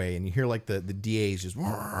working away, and you hear like the DAs just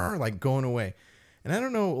like going away. And I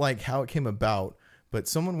don't know like how it came about, but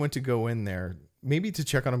someone went to go in there, maybe to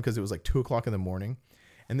check on him because it was like 2:00 in the morning.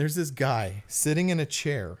 And there's this guy sitting in a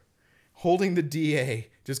chair, holding the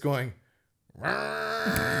DA, just going.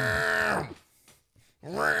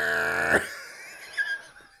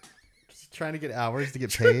 Just trying to get hours to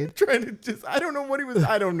get paid. I don't know what he was.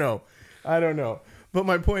 I don't know. But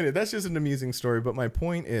my point is, that's just an amusing story. But my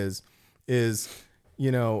point is,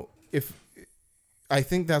 you know, I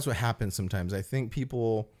think that's what happens sometimes. I think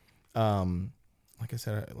people, like I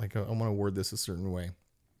said, I want to word this a certain way.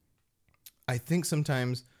 I think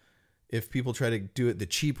sometimes if people try to do it the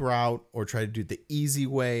cheap route or try to do it the easy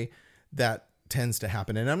way, that tends to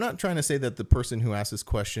happen. And I'm not trying to say that the person who asked this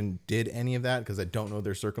question did any of that because I don't know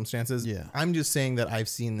their circumstances. Yeah. I'm just saying that I've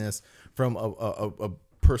seen this from a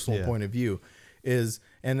personal point of view.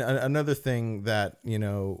 And another thing that, you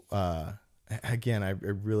know, again, I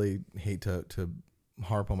really hate to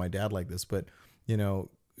harp on my dad like this, but, you know,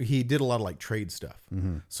 he did a lot of like trade stuff.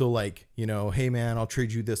 So like, you know, hey man, I'll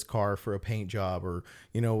trade you this car for a paint job, or,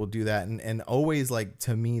 you know, we'll do that. And always, like,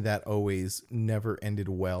 to me, that always never ended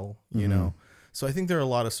well, you know? So I think there are a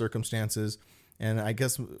lot of circumstances, and I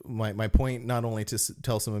guess my point, not only to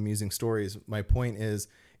tell some amusing stories, my point is,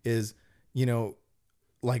 you know,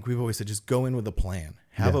 like we've always said, just go in with a plan,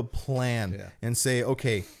 have a plan and say,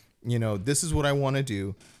 okay, you know, this is what I want to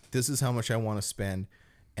do. This is how much I want to spend.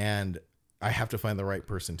 And I have to find the right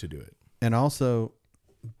person to do it. And also,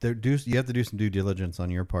 you have to do some due diligence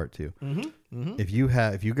on your part too. Mm-hmm. Mm-hmm.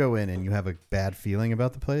 If you go in and you have a bad feeling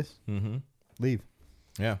about the place, leave.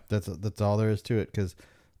 Yeah. That's all there is to it. Because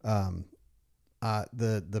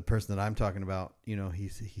the person that I'm talking about, he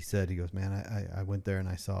goes, man, I went there and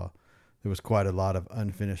I saw there was quite a lot of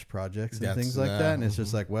unfinished projects and things like that. And it's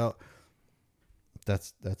just like, well,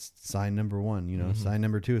 that's sign number one. Sign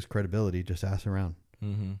number two is credibility. Just ask around.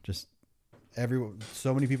 Just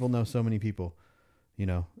so many people know so many people,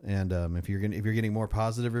 and if you're getting more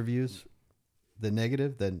positive reviews than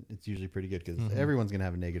negative, then it's usually pretty good, because everyone's gonna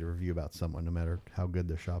have a negative review about someone, no matter how good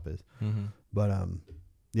their shop is. But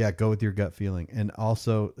yeah, go with your gut feeling. And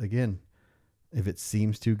also, again, if it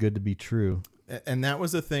seems too good to be true. And that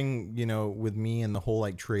was the thing, with me and the whole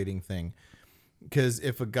like trading thing. Because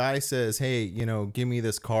if a guy says, hey, give me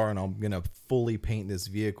this car and I'm going to fully paint this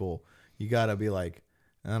vehicle, you got to be like,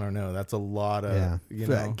 I don't know. That's a lot of,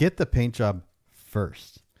 Get the paint job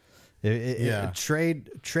first.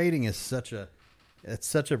 Trading is such a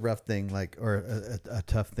rough thing, or a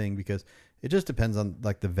tough thing, because it just depends on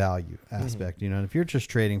like the value aspect, And if you're just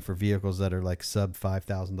trading for vehicles that are like sub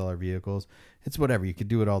 $5,000 vehicles, it's whatever. You could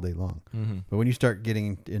do it all day long. But when you start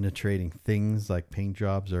getting into trading things like paint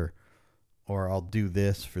jobs or I'll do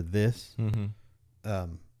this for this,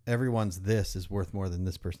 everyone's this is worth more than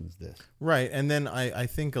this person's this. Right. And then I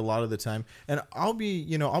think a lot of the time, and I'll be,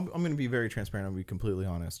 I'm going to be very transparent. I'll be completely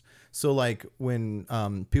honest. So like when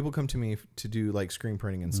people come to me to do like screen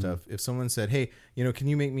printing and stuff, if someone said, hey, can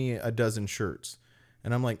you make me a dozen shirts?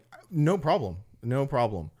 And I'm like, no problem.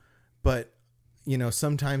 But,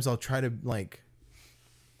 sometimes I'll try to like,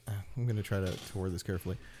 I'm going to try to word this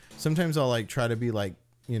carefully. Sometimes I'll like try to be like,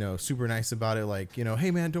 super nice about it. Like, hey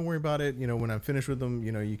man, don't worry about it. When I'm finished with them,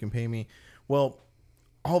 you can pay me. Well,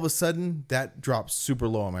 all of a sudden that drops super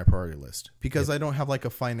low on my priority list, because I don't have like a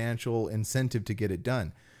financial incentive to get it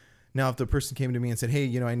done. Now, if the person came to me and said,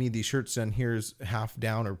 hey, I need these shirts done, here's half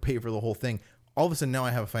down, or pay for the whole thing, all of a sudden now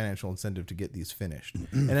I have a financial incentive to get these finished.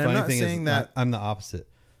 And I'm not saying that I'm the opposite.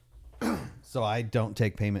 So I don't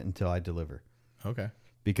take payment until I deliver. Okay.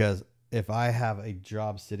 Because if I have a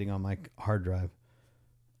job sitting on my hard drive,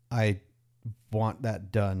 I want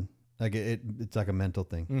that done. Like it's like a mental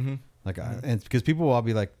thing. And because people will all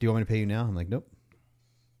be like, do you want me to pay you now? I'm like, nope.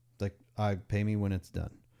 It's like, I pay me when it's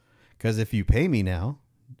done. Because if you pay me now,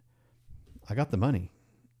 I got the money.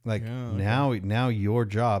 Like now your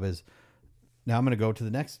job is, now I'm going to go to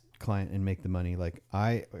the next client and make the money. Like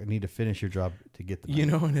I need to finish your job to get the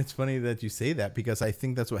money. And it's funny that you say that, because I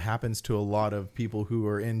think that's what happens to a lot of people who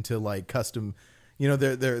are into like custom,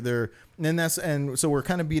 and so we're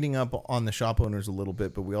kind of beating up on the shop owners a little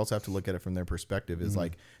bit, but we also have to look at it from their perspective. Is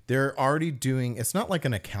like, they're already doing, it's not like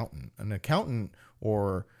an accountant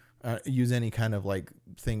or use any kind of like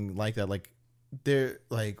thing like that. Like they're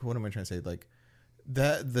like, what am I trying to say? Like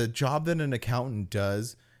that the job that an accountant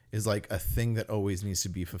does is like a thing that always needs to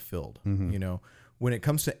be fulfilled. When it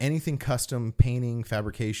comes to anything custom, painting,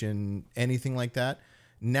 fabrication, anything like that,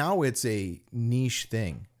 now it's a niche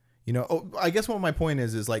thing. I guess what my point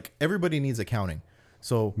is like everybody needs accounting.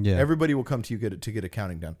 So everybody will come to you to get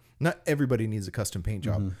accounting done. Not everybody needs a custom paint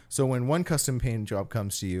job. So when one custom paint job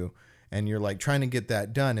comes to you and you're like trying to get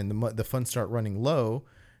that done and the funds start running low,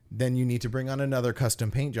 then you need to bring on another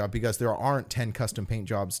custom paint job, because there aren't 10 custom paint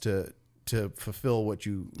jobs to fulfill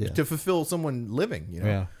to fulfill someone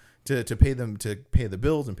living, to pay them, to pay the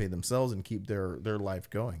bills and pay themselves and keep their life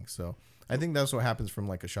going. So I think that's what happens from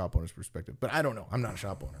like a shop owner's perspective, but I don't know. I'm not a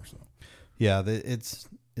shop owner. So yeah, it's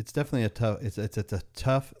definitely it's a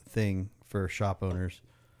tough thing for shop owners,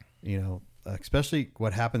 especially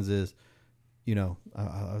what happens is,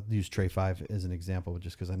 I'll use Tray 5 as an example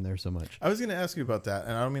just because I'm there so much. I was going to ask you about that,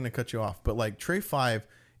 and I don't mean to cut you off, but like Tray 5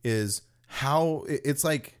 is how it's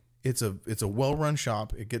like, it's a well-run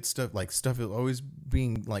shop. It gets stuff is always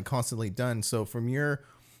being like constantly done. So from your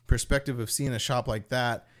perspective of seeing a shop like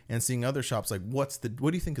that and seeing other shops, like what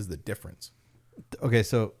do you think is the difference? Okay,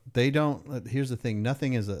 so here's the thing.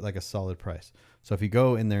 Nothing is like a solid price. So if you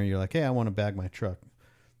go in there and you're like, hey, I want to bag my truck,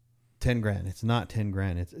 $10,000. It's not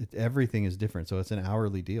 $10,000. It's everything is different. So it's an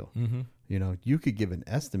hourly deal. You could give an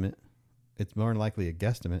estimate. It's more likely a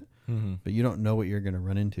guesstimate, but you don't know what you're going to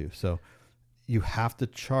run into. So you have to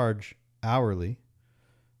charge hourly.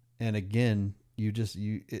 And again,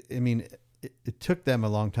 it took them a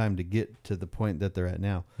long time to get to the point that they're at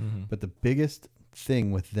now. But the biggest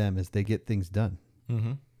thing with them is they get things done.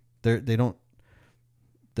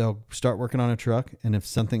 They'll start working on a truck, and if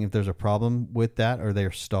there's a problem with that or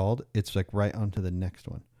they're stalled, it's like right onto the next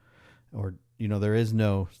one. Or there is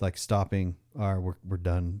no like stopping, we're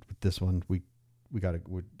done with this one,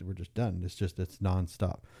 we're just done. It's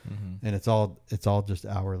nonstop, and it's all just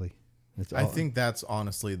hourly. I think that's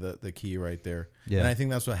honestly the key right there. Yeah. And I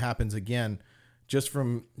think that's what happens again, just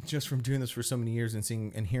from doing this for so many years and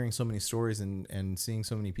seeing and hearing so many stories and seeing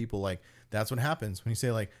so many people. Like, that's what happens when you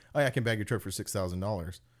say like, oh yeah, I can bag your truck for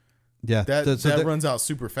 $6,000. Yeah. That runs out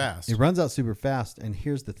super fast. It runs out super fast. And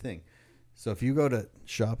here's the thing. So if you go to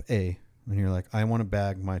shop A and you're like, I want to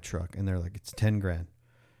bag my truck, and they're like, it's 10 grand.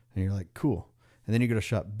 And you're like, cool. And then you go to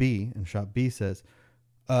shop B, and shop B says,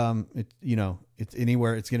 it's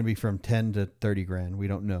anywhere. It's going to be from 10 to 30 grand. We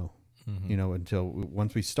don't know, until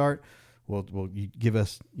once we start, you give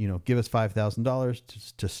us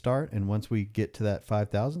 $5,000 to start. And once we get to that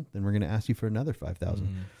 5,000, then we're going to ask you for another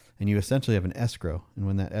 5,000. And you essentially have an escrow. And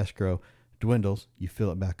when that escrow dwindles, you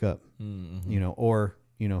fill it back up,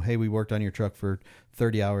 hey, we worked on your truck for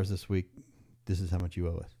 30 hours this week. This is how much you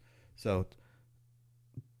owe us. So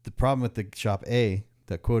the problem with the shop A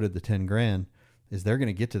that quoted the 10 grand is they're going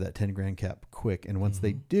to get to that 10 grand cap quick. And once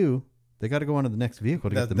they do, they got to go on to the next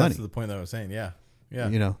vehicle to get the money. That's the point that I was saying. Yeah.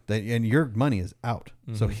 Yeah. And your money is out.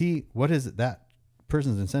 So what is it that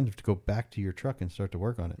person's incentive to go back to your truck and start to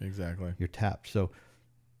work on it? Exactly. You're tapped. So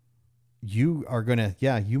you are going to,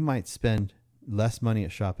 you might spend less money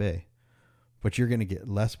at shop A, but you're going to get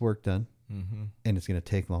less work done, and it's going to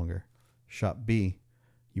take longer. Shop B,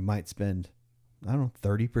 you might spend,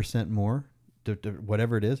 30% more to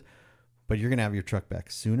whatever it is, but you're going to have your truck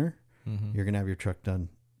back sooner. You're going to have your truck done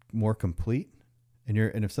more complete, and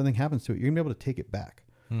if something happens to it, you're going to be able to take it back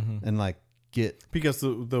and because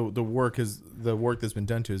the work that's been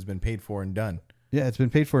done to has been paid for and done. Yeah, it's been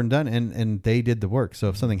paid for and done, and they did the work. So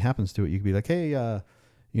if something happens to it, you could be like, hey,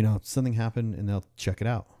 something happened, and they'll check it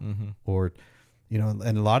out. Or,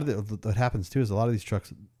 and a lot of what happens too is a lot of these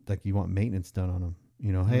trucks, like, you want maintenance done on them.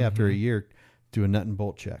 Hey, after a year, do a nut and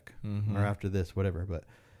bolt check, or after this, whatever. But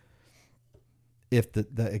if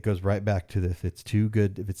it goes right back to if it's too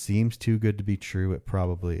good, if it seems too good to be true, it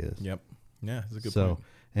probably is. Yep. Yeah, that's a good point.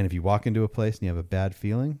 And if you walk into a place and you have a bad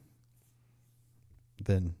feeling,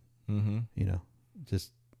 then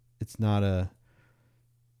it's not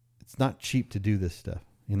cheap to do this stuff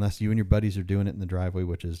unless you and your buddies are doing it in the driveway,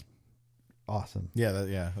 which is awesome.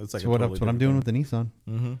 Yeah, it's like so what I'm doing with the Nissan.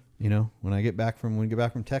 When we get back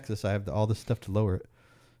from Texas, I have all this stuff to lower it,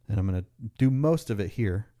 and I'm gonna do most of it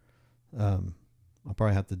here. I'll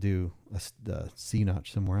probably have to do a C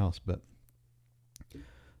notch somewhere else, but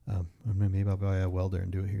maybe I'll buy a welder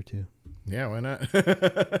and do it here too. Yeah, why not?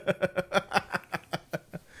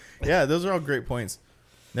 Yeah, those are all great points.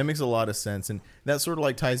 That makes a lot of sense, and that sort of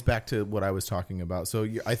like ties back to what I was talking about. So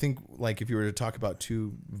I think, like, if you were to talk about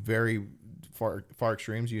two very far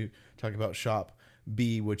extremes, you talk about shop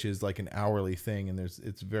B, which is like an hourly thing, and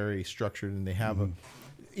it's very structured, and they have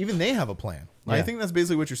even they have a plan. Yeah. I think that's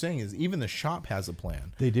basically what you're saying is even the shop has a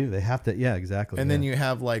plan. They do. They have to. Yeah, exactly. And then you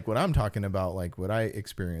have like what I'm talking about, like what I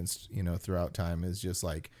experienced, throughout time is just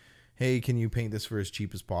like, hey, can you paint this for as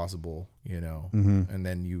cheap as possible? And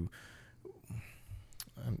then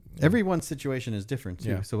everyone's situation is different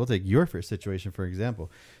too. Yeah. So we'll take your first situation, for example.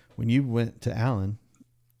 When you went to Alan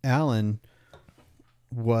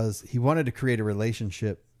he wanted to create a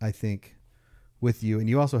relationship, I think, with you. And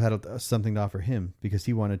you also had something to offer him because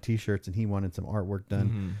he wanted t-shirts and he wanted some artwork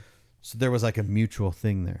done. So there was like a mutual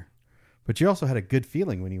thing there. But you also had a good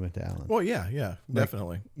feeling when you went to Alan. Well, yeah,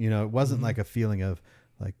 definitely. It wasn't like a feeling of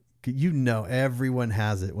like, everyone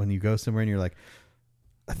has it when you go somewhere and you're like,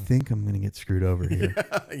 I think I'm going to get screwed over here.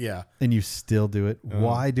 Yeah. And you still do it.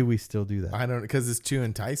 Why do we still do that? I don't know. Because it's too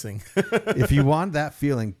enticing. If you want that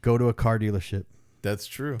feeling, go to a car dealership. That's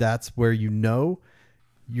true. That's where you're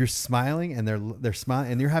smiling and they're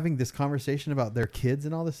smiling and you're having this conversation about their kids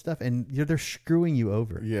and all this stuff and they're screwing you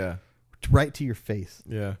over. Yeah. Right to your face.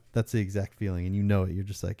 Yeah. That's the exact feeling. And it. You're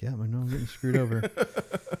just like, yeah, I know I'm getting screwed over.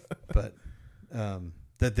 But on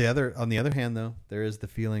the other hand, though, there is the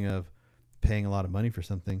feeling of paying a lot of money for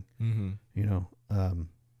something. You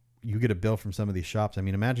get a bill from some of these shops. I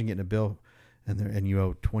mean, imagine getting a bill and you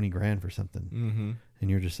owe 20 grand for something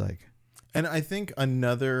and you're just like, and I think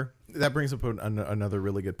that brings up another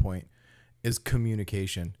really good point is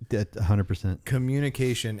communication. 100%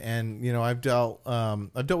 communication. And, I've dealt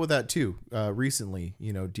with that too, recently,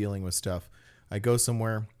 dealing with stuff. I go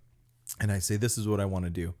somewhere and I say, this is what I want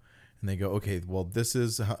to do. And they go, okay, well, this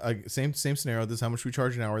is same scenario. This is how much we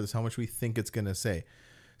charge an hour. This is how much we think it's going to say.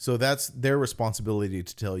 So that's their responsibility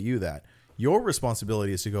to tell you that. Your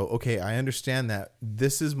responsibility is to go, okay, I understand that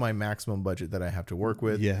this is my maximum budget that I have to work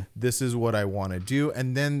with. Yeah. This is what I want to do.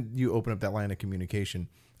 And then you open up that line of communication.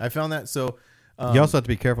 I found that. So you also have to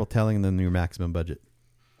be careful telling them your maximum budget.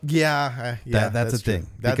 Yeah, That's a true. thing.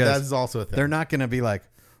 That is also a thing. They're not going to be like,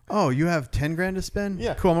 oh, you have 10 grand to spend?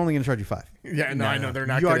 Yeah. Cool, I'm only going to charge you 5. Yeah, no, I know they're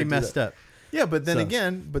not. You gonna already do messed that. up. Yeah, but then So,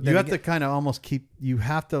 again, you have to kind of almost you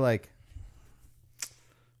have to like,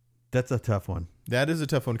 that's a tough one. That is a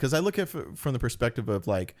tough one because I look at it from the perspective of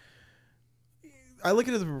like, I look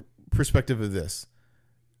at the perspective of this,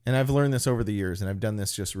 and I've learned this over the years, and I've done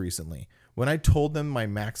this just recently. When I told them my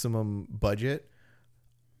maximum budget,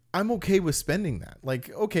 I'm okay with spending that. Like,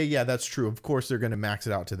 okay, yeah, that's true. Of course, they're going to max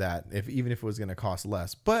it out to that, even if it was going to cost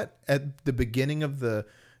less. But at the beginning of the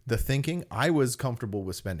thinking, I was comfortable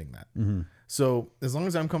with spending that. Mm-hmm. So as long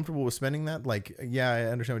as I'm comfortable with spending that, like, yeah, I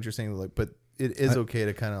understand what you're saying. Like, but it is okay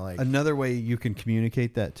to kind of like. Another way you can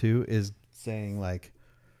communicate that too is saying like,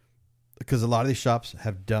 because a lot of these shops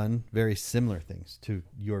have done very similar things to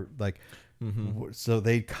your like, so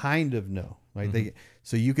they kind of know, right?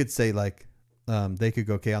 So you could say like, they could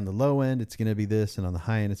go, okay, on the low end, it's going to be this. And on the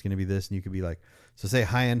high end, it's going to be this. And you could be like, so say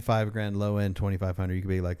high end, $5,000, low end, 2,500. You could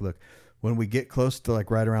be like, look, when we get close to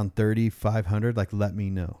like right around 3,500, like, let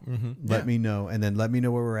me know, let me know. And then let me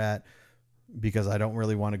know where we're at, because I don't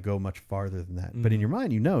really want to go much farther than that. But in your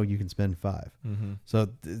mind, you can spend 5. So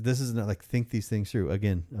this is not like, think these things through.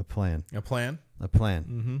 Again, a plan,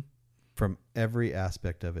 from every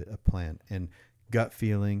aspect of it, a plan, and gut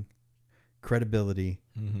feeling, credibility,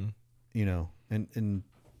 and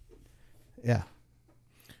yeah.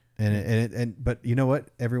 But you know what?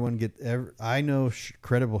 I know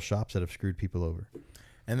credible shops that have screwed people over.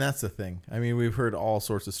 And that's the thing. I mean, we've heard all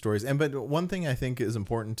sorts of stories. But one thing I think is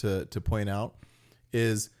important to point out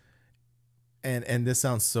is, and this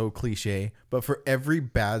sounds so cliche, but for every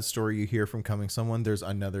bad story you hear from Coming Someone, there's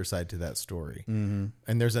another side to that story. And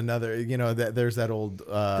there's another, there's that old,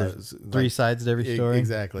 there's 3 sides to every story.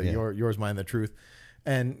 Exactly. Yeah. Yours, mine, the truth.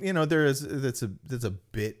 And that's a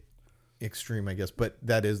bit extreme, I guess, but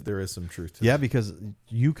there is some truth to that. Because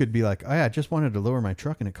you could be like, oh, yeah, I just wanted to lower my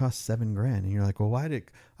truck and it cost $7,000. And you're like, well,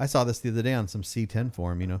 I saw this the other day on some C10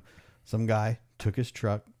 forum, some guy took his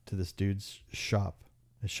truck to this dude's shop.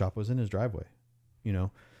 His shop was in his driveway, in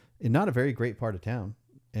not a very great part of town.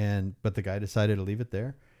 But the guy decided to leave it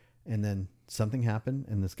there. And then something happened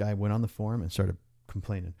and this guy went on the forum and started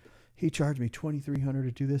complaining. He charged me $2,300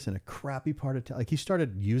 to do this in a crappy part of town. Like, he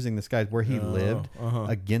started using this guy where he lived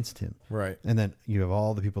against him. Right. And then you have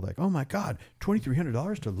all the people like, oh my God,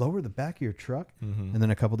 $2,300 to lower the back of your truck. And then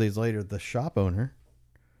a couple days later, the shop owner,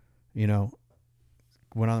 went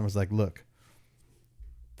on and was like, look,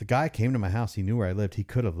 the guy came to my house. He knew where I lived. He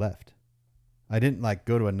could have left. I didn't like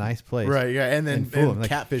go to a nice place. Right. Yeah. And then like,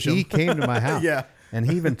 catfish him. He came to my house. Yeah. And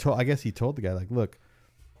he even told the guy, like, look,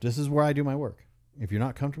 this is where I do my work. If you're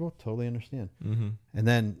not comfortable, totally understand. And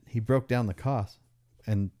then he broke down the cost,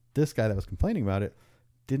 and this guy that was complaining about it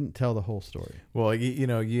didn't tell the whole story. Well,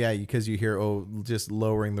 because you hear, just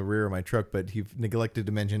lowering the rear of my truck, but he neglected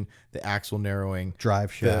to mention the axle narrowing,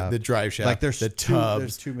 drive shaft, the drive shaft, like there's the tubs.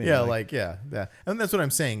 There's too many. Yeah, and that's what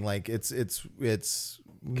I'm saying. Like it's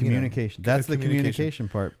communication. That's the communication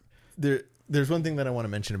part. There's one thing that I want to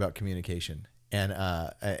mention about communication, and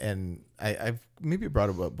I've maybe brought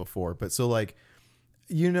it up before, but so like.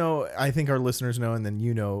 I think our listeners know, and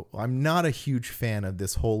then I'm not a huge fan of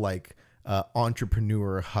this whole like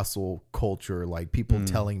entrepreneur hustle culture, like people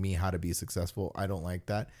telling me how to be successful. I don't like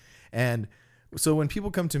that. And so when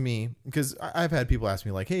people come to me, because I've had people ask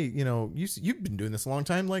me like, hey, you've been doing this a long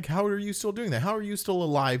time. Like, how are you still doing that? How are you still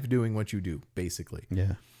alive doing what you do, basically?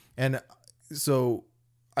 Yeah. And so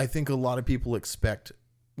I think a lot of people expect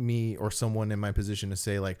me or someone in my position to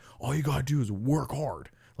say like, all you got to do is work hard.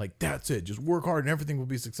 Like, that's it. Just work hard and everything will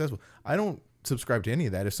be successful. I don't subscribe to any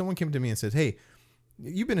of that. If someone came to me and said, hey,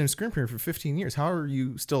 you've been in screen printing for 15 years. How are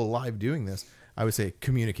you still alive doing this? I would say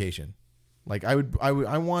communication. Like I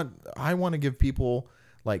want to give people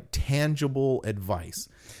like tangible advice.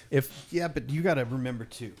 But you got to remember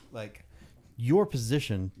too, like your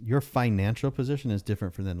position, your financial position is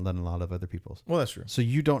different than a lot of other people's. Well, that's true. So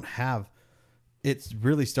you don't have, it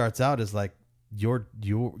really starts out as like your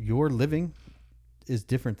living is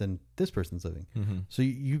different than this person's living. So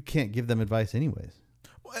you can't give them advice anyways.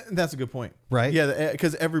 Well, that's a good point. Right? Yeah.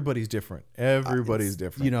 Because everybody's different. Everybody's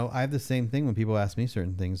different. I have the same thing when people ask me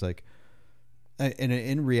certain things, like, and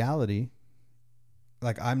in reality,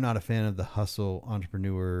 like I'm not a fan of the hustle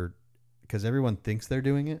entrepreneur because everyone thinks they're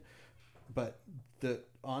doing it, but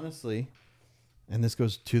honestly, and this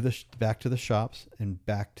goes to back to the shops and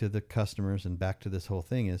back to the customers and back to this whole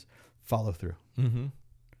thing is follow through.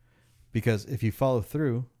 Because if you follow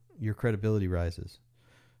through, your credibility rises.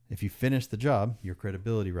 If you finish the job, your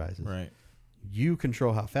credibility rises. Right. You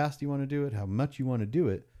control how fast you want to do it, how much you want to do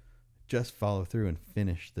it. just follow through and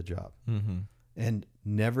finish the job. Mm-hmm. And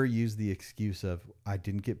never use the excuse of, I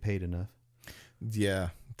didn't get paid enough. Yeah,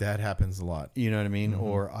 that happens a lot. You know what I mean? Mm-hmm.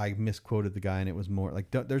 Or I misquoted the guy and it was more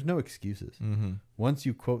like, there's no excuses. Mm-hmm. Once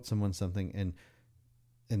you quote someone something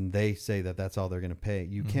and they say that that's all they're going to pay,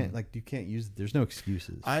 you can't use, there's no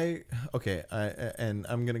excuses. And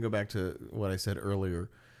I'm going to go back to what I said earlier.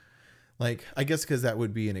 Like, I guess because that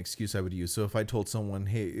would be an excuse I would use. So if I told someone,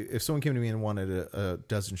 hey, if someone came to me and wanted a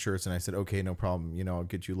dozen shirts and I said, okay, no problem, I'll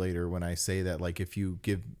get you later. When I say that, like, if you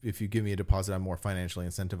give me a deposit, I'm more financially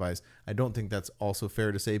incentivized. I don't think that's also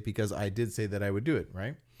fair to say, because I did say that I would do it.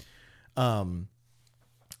 Right. And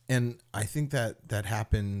I think that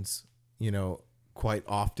happens, quite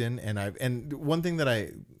often. And one thing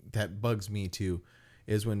that bugs me too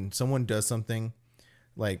is when someone does something,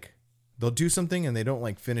 like, they'll do something and they don't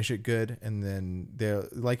like finish it good. And then they're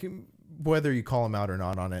like, whether you call them out or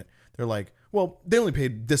not on it, they're like, well, they only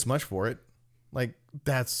paid this much for it. Like,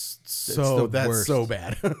 that's so bad.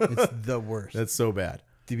 It's the worst. That's so bad.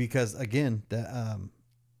 Because again, that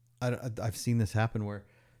I've seen this happen where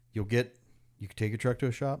you can take your truck to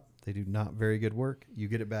a shop. They do not very good work. You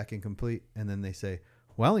get it back incomplete. And then they say,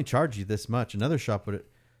 well, I only charge you this much. Another shop would.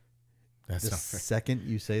 That's the second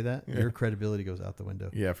you say that, your credibility goes out the window.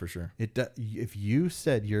 Yeah, for sure. If you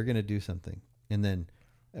said you're going to do something and then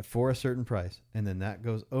for a certain price and then that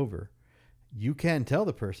goes over, you can tell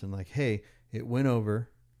the person like, hey, it went over,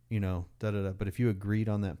 But if you agreed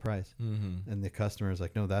on that price and the customer is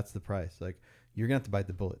like, no, that's the price. Like, you're going to have to bite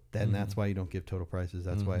the bullet. Then that's why you don't give total prices.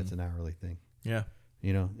 That's why it's an hourly thing. Yeah.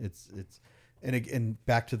 And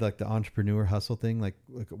back to like the entrepreneur hustle thing, like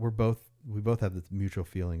we both have this mutual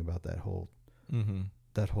feeling about that whole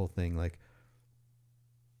thing. Like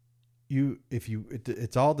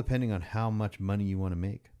it's all depending on how much money you want to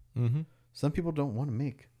make. Mm-hmm. Some people don't want to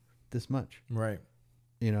make this much, right?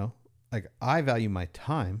 Like I value my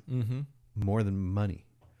time more than money.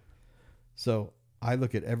 So I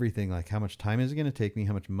look at everything like, how much time is it going to take me?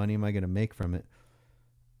 How much money am I going to make from it?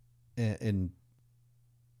 And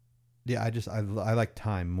yeah, I like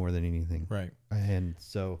time more than anything. Right. And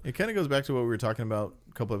so it kind of goes back to what we were talking about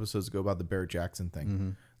a couple episodes ago about the Barrett Jackson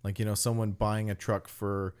thing. Like, someone buying a truck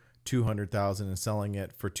for $200,000 and selling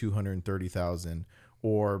it for $230,000,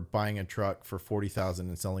 or buying a truck for $40,000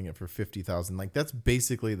 and selling it for $50,000. Like, that's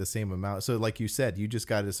basically the same amount. So like you said, you just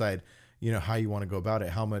got to decide, how you want to go about it,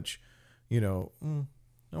 how much, I don't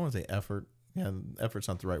want to say effort. Yeah, effort's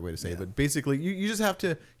not the right way to say it, but basically you just have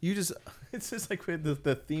to, it's just like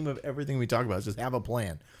the theme of everything we talk about is just have a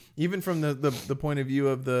plan. Even from the point of view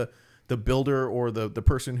of the builder or the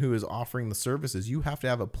person who is offering the services, you have to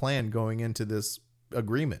have a plan going into this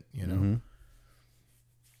agreement,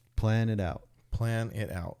 Plan it out.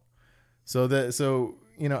 So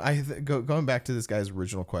going back to this guy's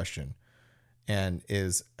original question, and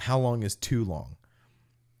is how long is too long?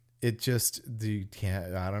 It just, you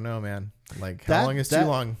can't, I don't know, man. Like, how long is too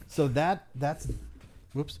long? So that's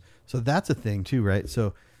a thing too, right?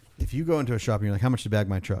 So if you go into a shop and you're like, how much to bag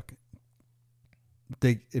my truck?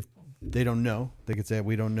 If they don't know, they could say,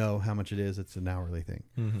 we don't know how much it is. It's an hourly thing.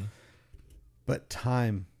 But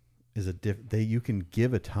time is you can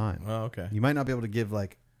give a time. Oh, okay. You might not be able to give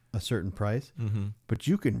like a certain price, but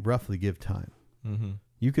you can roughly give time.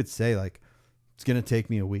 You could say like, it's going to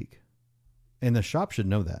take me a week. And the shop should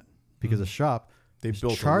know that, because a shop, they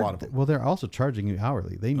built a lot of them. Well, they're also charging you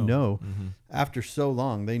hourly. They know after so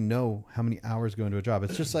long, they know how many hours go into a job.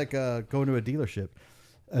 It's just like going to a dealership.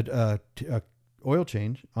 A oil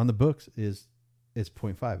change on the books is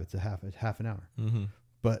 0.5. It's half an hour.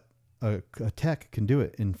 But a tech can do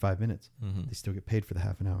it in 5 minutes. They still get paid for the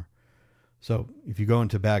half an hour. So if you go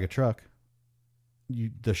into bag a truck,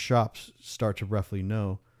 the shops start to roughly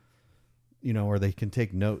know, or they can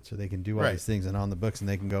take notes, or they can do all these things, and on the books, and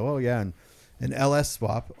they can go, oh yeah, and an LS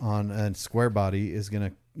swap on a square body is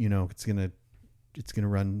gonna, it's gonna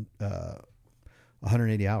run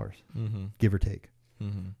 180 hours, give or take.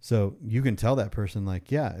 So you can tell that person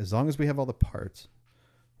like, yeah, as long as we have all the parts,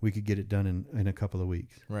 we could get it done in a couple of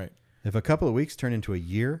weeks. Right. If a couple of weeks turn into a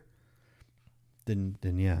year, then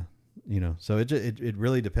yeah, so it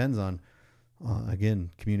really depends on,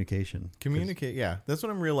 again, communication. Yeah. That's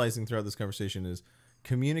what I'm realizing throughout this conversation is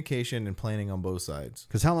communication and planning on both sides.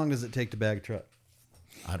 Because how long does it take to bag a truck?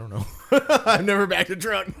 I don't know. I've never bagged a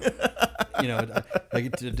truck.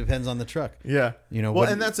 It depends on the truck. Yeah.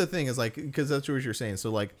 And that's the thing is like, because that's what you're saying. So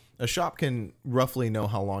like a shop can roughly know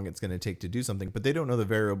how long it's going to take to do something, but they don't know the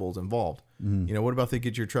variables involved. What about they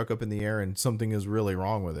get your truck up in the air and something is really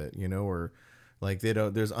wrong with it, or Like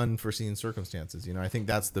there's unforeseen circumstances, I think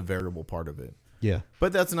that's the variable part of it. Yeah.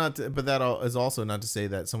 But that's not, but that is also not to say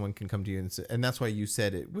that someone can come to you and say, and that's why you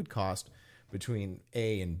said it would cost between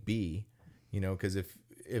A and B, because if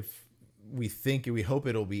we hope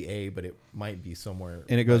it'll be A, but it might be somewhere.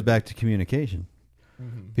 And it goes back to communication,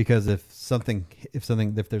 because if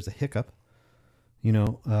there's a hiccup,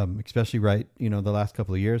 especially the last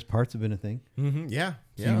couple of years, parts have been a thing. Mm-hmm. Yeah.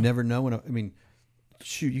 So you never know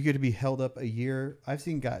shoot, you get to be held up a year. I've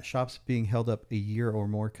seen shops being held up a year or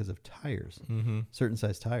more because of tires, certain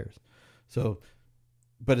size tires. So,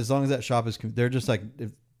 but as long as that shop they're just like, if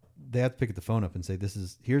they have to pick the phone up and say,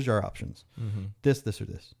 here's our options. This, or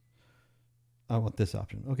this. I want this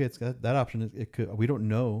option. Okay. It's got that option. We don't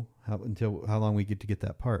know how long we get to get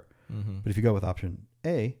that part. But if you go with option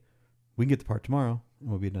A, we can get the part tomorrow and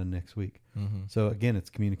we'll be done next week. So again, it's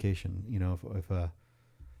communication,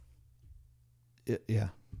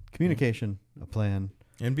 communication, a plan,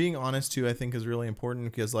 and being honest too, I think is really important,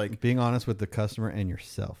 because like being honest with the customer and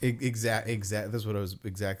yourself. Exact. That's what I was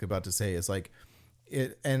exactly about to say. Is like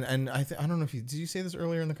it, and I don't know if did you say this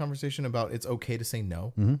earlier in the conversation about it's okay to say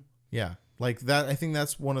no? Yeah, like that. I think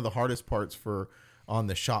that's one of the hardest parts on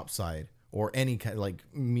the shop side, or any kind like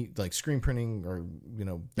screen printing, or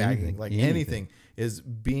bagging, anything is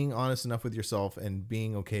being honest enough with yourself and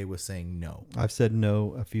being okay with saying no. I've said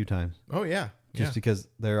no a few times. Oh yeah. Just because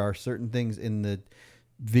there are certain things in the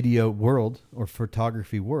video world or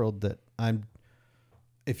photography world that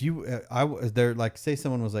say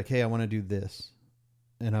someone was like, hey, I want to do this.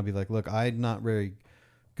 And I'll be like, look, I'm not very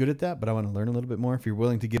good at that, but I want to learn a little bit more. If you're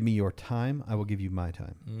willing to give me your time, I will give you my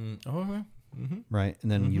time. Right. And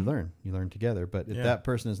then you learn together. But if that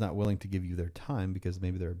person is not willing to give you their time because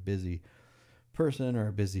maybe they're a busy person or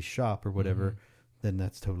a busy shop or whatever, then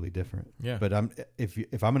that's totally different. Yeah. But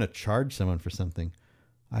if I'm going to charge someone for something,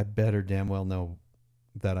 I better damn well know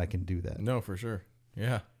that I can do that. No, for sure.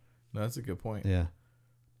 Yeah. No, that's a good point. Yeah.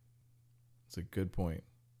 It's a good point.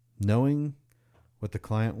 Knowing what the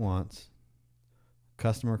client wants,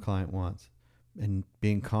 customer client wants, and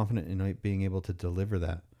being confident in being able to deliver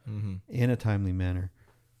that in a timely manner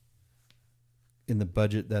in the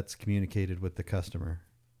budget that's communicated with the customer.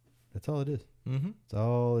 That's all it is. That's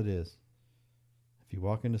all it is. If you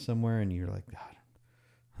walk into somewhere and you're like, God,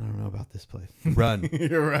 I don't know about this place, run.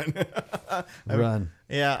 You run. Run.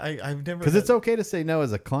 I've never. Because it's okay to say no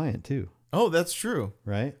as a client too. Oh, that's true.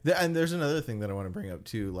 Right. And there's another thing that I want to bring up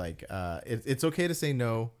too. Like, it's okay to say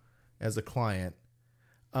no as a client.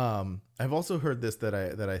 I've also heard this that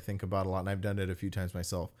I think about a lot, and I've done it a few times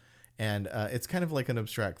myself. And it's kind of like an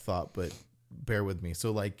abstract thought, but bear with me.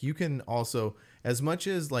 So like, you can also, as much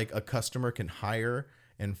as like a customer can hire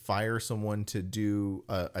and fire someone to do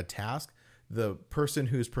a task, the person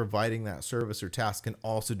who's providing that service or task can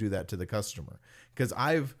also do that to the customer. Because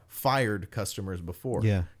I've fired customers before.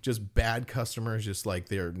 Yeah. Just bad customers, just like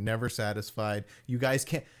they're never satisfied. You guys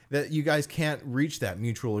can't reach that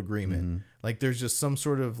mutual agreement. Like there's just some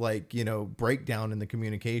sort of like, breakdown in the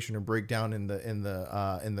communication or breakdown in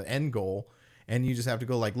the end goal. And you just have to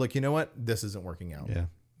go like, look, you know what? This isn't working out. Yeah.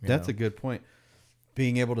 That's a good point.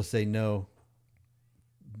 Being able to say no.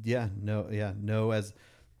 Yeah. No. Yeah. No as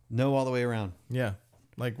no all the way around. Yeah.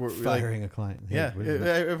 Like we're firing a client. Hey, yeah.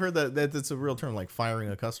 I've heard that it's a real term, like firing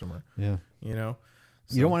a customer. Yeah. So,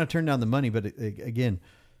 you don't want to turn down the money, but again,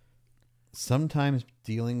 sometimes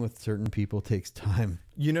dealing with certain people takes time.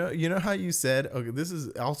 You know how you said, okay, this is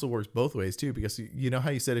also works both ways too, because you know how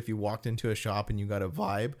you said if you walked into a shop and you got a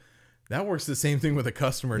vibe, that works the same thing with a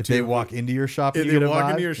customer if too. They walk into your shop. If they walk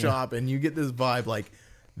into your shop and you get this vibe, like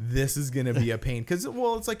this is going to be a pain. Because,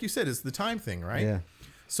 well, it's like you said, it's the time thing, right? Yeah.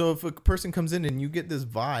 So if a person comes in and you get this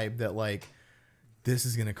vibe that like, this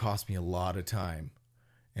is going to cost me a lot of time,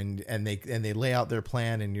 and they lay out their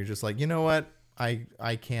plan, and you're just like, you know what,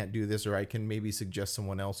 I can't do this, or I can maybe suggest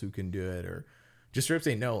someone else who can do it, or just straight up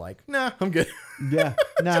say no, like, nah, I'm good. Yeah,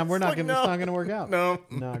 nah, we're not like, gonna. no. It's not gonna work out. No,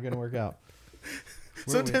 not gonna work out.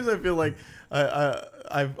 Sometimes I feel like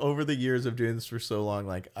I've over the years of doing this for so long,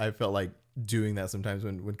 like I felt like doing that sometimes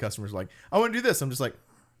when customers are like, I want to do this, I'm just like,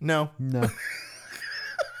 no.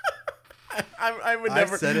 I would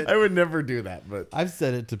never do that, but I've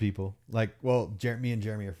said it to people like, well, me and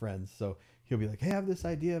Jeremy are friends, so he'll be like, hey, I have this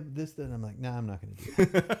idea of this, then I'm like, nah, I'm not going to do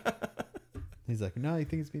that. He's like, no, you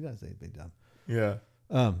think it's be done? I say it's be done. Yeah.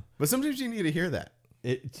 But sometimes you need to hear that.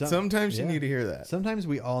 Sometimes you need to hear that. Sometimes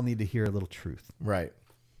we all need to hear a little truth. Right.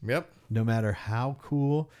 Yep. No matter how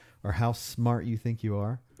cool or how smart you think you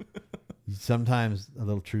are, Sometimes a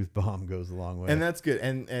little truth bomb goes a long way. And that's good.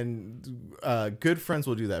 And good friends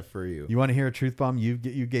will do that for you. You want to hear a truth bomb you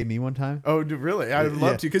gave me one time? Oh, really? I'd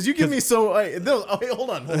love to, because you give me so. Wait, hold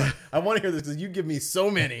on. I want to hear this because you give me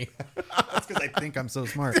so many. That's because I think I'm so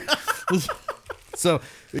smart. So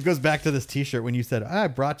it goes back to this T-shirt when you said I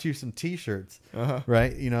brought you some T-shirts,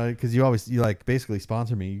 right? You know, because you like basically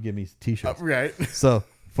sponsor me. You give me T-shirts, right? So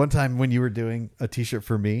one time when you were doing a T-shirt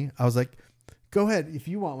for me, I was like, "Go ahead if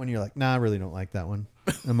you want one." You're like, "Nah, I really don't like that one."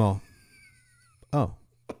 I'm all, "Oh,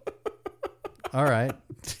 all right."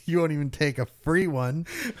 You won't even take a free one.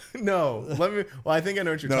 No, let me. Well, I think I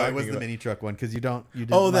know what you're talking about. No, it was the mini truck one because you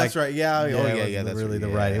didn't. Oh, that's right. Yeah. Yeah. That's really the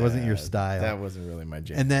right. It wasn't your style. That wasn't really my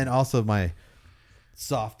jam. And then also my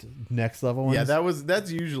soft next level ones. Yeah,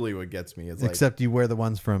 that's usually what gets me. It's except you wear the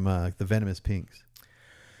ones from the Venomous Pinks.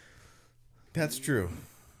 That's true,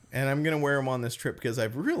 and I'm gonna wear them on this trip because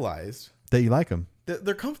I've realized that you like them.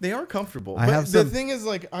 They are comfortable. The thing is,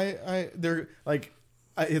 like, they're like.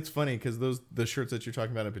 It's funny because the shirts that you're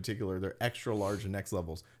talking about in particular, they're extra large and next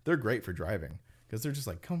levels. They're great for driving because they're just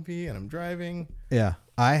like comfy and I'm driving. Yeah,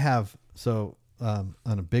 I have on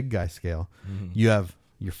a big guy scale, you have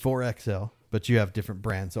your 4XL, but you have different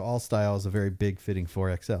brands. So All Style is a very big fitting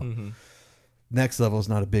 4XL. Next level is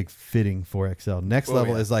not a big fitting 4XL. Next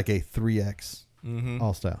level is like a 3X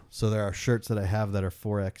All Style. So there are shirts that I have that are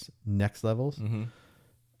 4X next levels,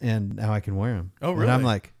 and now I can wear them. Oh, really? And I'm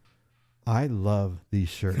like, I love these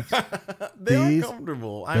shirts. These are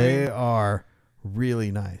comfortable. They are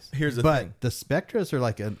really nice. Here's the but thing. the Spectras are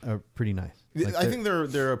like a pretty nice. Like I think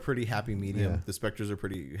they're a pretty happy medium. Yeah. The Spectres are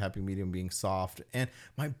pretty happy medium, being soft. And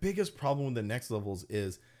my biggest problem with the next levels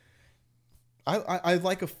is I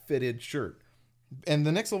like a fitted shirt. And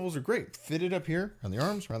the next levels are great. Fitted up here on the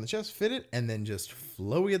arms, around the chest, fitted, and then just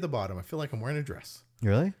flowy at the bottom. I feel like I'm wearing a dress.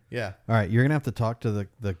 Really? Yeah. All right, you're gonna have to talk to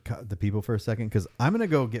the people for a second because I'm gonna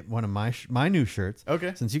go get one of my new shirts.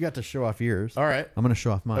 Okay. Since you got to show off yours. All right. I'm gonna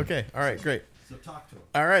show off mine. Okay. All right. Great. So talk to them.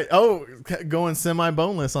 All right. Oh, going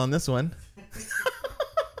semi-boneless on this one.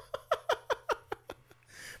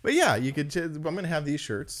 But yeah, you could. I'm gonna have these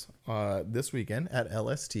shirts this weekend at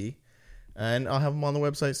LST, and I'll have them on the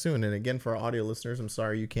website soon. And again, for our audio listeners, I'm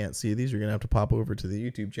sorry you can't see these. You're gonna have to pop over to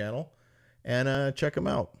the YouTube channel and check them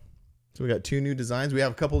out. So we got 2 new designs. We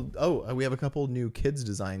have a couple. We have a couple new kids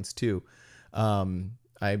designs too.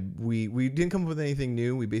 We didn't come up with anything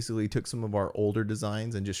new. We basically took some of our older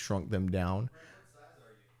designs and just shrunk them down.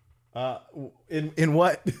 What size are you? In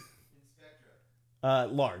what? In Spectra.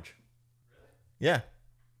 Large. Really? Yeah.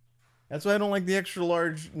 That's why I don't like the extra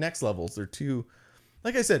large next levels. They're too.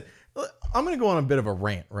 Like I said, I'm gonna go on a bit of a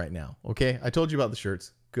rant right now. Okay, I told you about the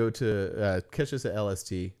shirts. Go to catch us at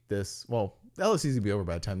LST. LST is gonna be over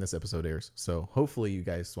by the time this episode airs, so hopefully you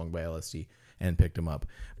guys swung by LST and picked them up.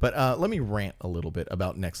 But let me rant a little bit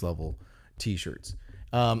about next level T-shirts.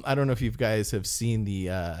 I don't know if you guys have seen the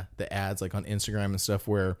ads like on Instagram and stuff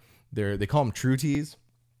where they call them True Tees,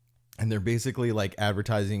 and they're basically like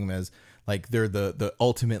advertising them as like they're the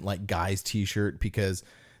ultimate like guys T-shirt because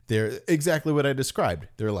they're exactly what I described.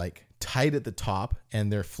 They're like tight at the top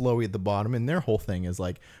and they're flowy at the bottom, and their whole thing is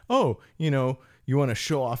like, oh, you want to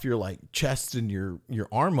show off your like chest and your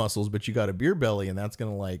arm muscles, but you got a beer belly, and that's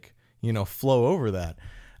gonna like flow over that.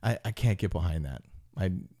 I can't get behind that.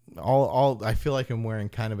 I feel like I'm wearing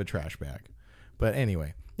kind of a trash bag. But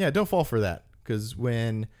anyway, yeah, don't fall for that, because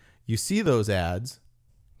when you see those ads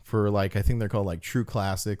for like, I think they're called like True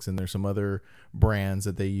Classics, and there's some other brands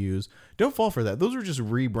that they use, don't fall for that. Those are just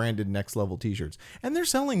rebranded next level T-shirts, and they're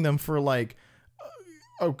selling them for like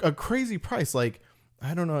a crazy price. Like,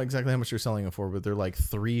 I don't know exactly how much they're selling them for, but they're like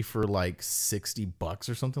 3 for like $60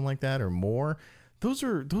 or something like that, or more. Those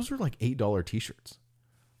are like $8 T-shirts.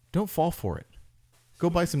 Don't fall for it. Go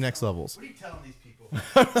buy some next levels. What are you telling these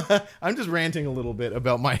people? I'm just ranting a little bit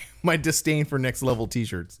about my disdain for next level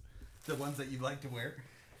T-shirts. The ones that you like to wear.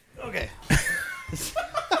 Okay.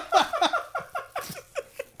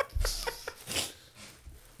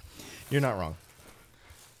 You're not wrong.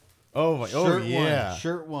 Oh my! Oh Shirt yeah. One.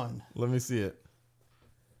 Shirt one. Let me see it.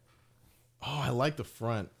 Oh, I like the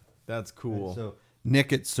front. That's cool. Right, so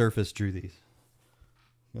Nick at Surface drew these.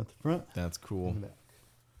 Got the front. That's cool.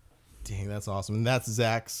 Dang, that's awesome. And that's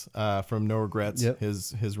Zach's from No Regrets. Yep.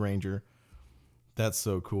 His Ranger. That's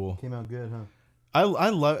so cool. Came out good, huh? I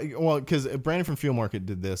love, well, because Brandon from Field Market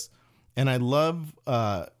did this, and I love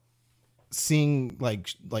seeing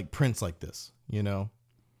like prints like this,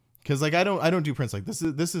 because like I don't do prints like this.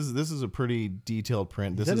 This is a pretty detailed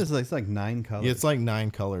print. This is it's like 9 colors. Yeah, it's like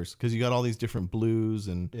 9 colors because you got all these different blues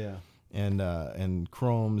and yeah. and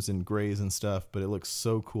chromes and grays and stuff, but it looks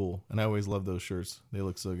so cool. And I always love those shirts. They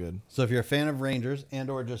look so good. So if you're a fan of Rangers and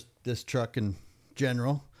or just this truck in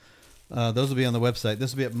general, those will be on the website.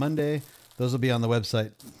 This will be up Monday. Those will be on the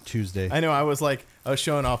website Tuesday. I know. I was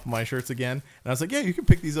showing off my shirts again, and I was like, yeah, you can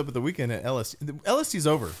pick these up at the weekend at LST. LST's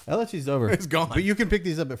over. LSU's over. It's gone. But you can pick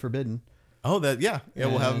these up at Forbidden. Oh, we'll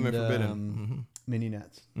have them at Forbidden. Mini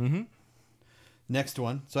Nats. Mm-hmm. Next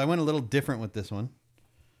one. So I went a little different with this one.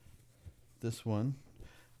 This one.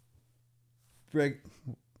 Greg,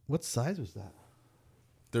 what size was that?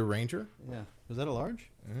 The Ranger? Yeah. Was that a large?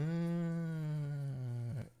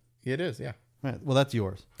 It is, yeah. All right. Well, that's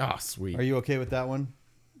yours. Oh, sweet. Are you okay with that one?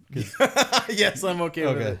 Yes, I'm okay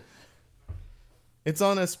with it. It's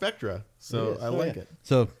on a Spectra, so I like it.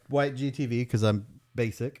 So white GTV because I'm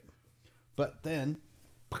basic. But then...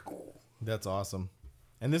 That's awesome.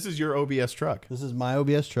 And this is your OBS truck. This is my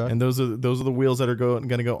OBS truck. And those are the wheels that are going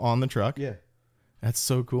to go on the truck. Yeah. That's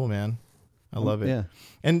so cool, man. I love it. Yeah.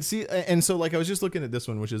 And see, and so like I was just looking at this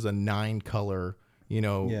one, which is a 9-color,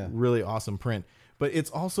 really awesome print. But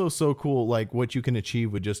it's also so cool, like what you can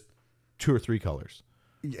achieve with just 2 or 3 colors.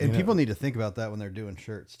 And people need to think about that when they're doing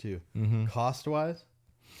shirts too. Mm-hmm. Cost wise,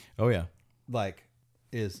 oh yeah,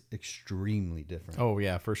 is extremely different. Oh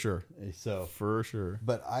yeah, for sure. So for sure.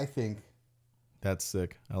 But I think that's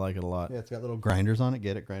sick. I like it a lot. Yeah, it's got little grinders on it.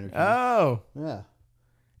 Get it, grinder. Oh yeah.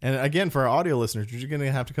 And again, for our audio listeners, you're going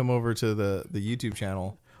to have to come over to the YouTube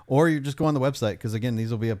channel. Or you just go on the website, because again,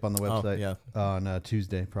 these will be up on the website on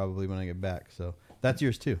Tuesday, probably when I get back. So that's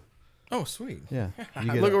yours too. Oh, sweet. Yeah.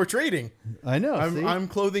 Look, we're trading. I know. I'm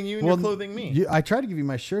clothing you and you're clothing me. I try to give you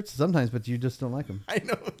my shirts sometimes, but you just don't like them. I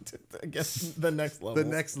know. I guess the next level. The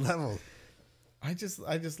next level. I just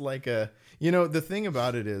like the thing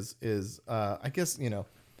about it is I guess,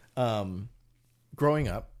 growing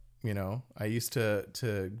up, I used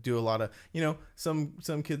to do a lot of,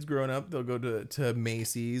 some kids growing up, they'll go to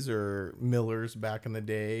Macy's or Miller's back in the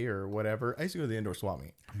day or whatever. I used to go to the indoor swap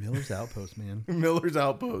meet. Miller's Outpost, man. Miller's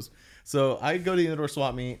Outpost. So I'd go to the indoor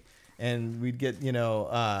swap meet and we'd get,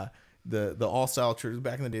 the all style shirts.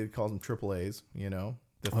 Back in the day, they called them AAAs,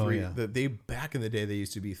 they back in the day, they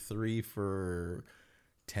used to be 3 for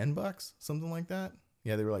 $10, something like that.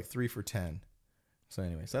 Yeah. They were like 3 for 10. So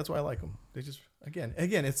anyways, that's why I like them. They just, again,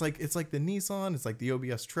 it's like the Nissan, it's like the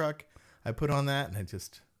OBS truck. I put on that and I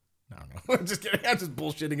don't know. I'm just kidding. I'm just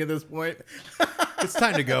bullshitting at this point. It's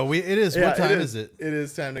time to go. It is. What time is it? It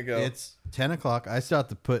is time to go. It's 10 o'clock. I still have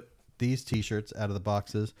to put these t-shirts out of the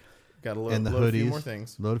boxes. Got to load and the load hoodies, a few more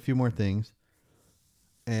things. Load a few more things.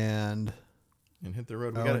 And hit the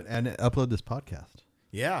road. And upload this podcast.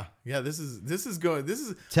 Yeah. This is going. This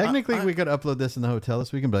is technically we could upload this in the hotel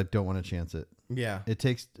this weekend, but I don't want to chance it. Yeah. It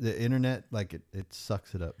takes the internet, it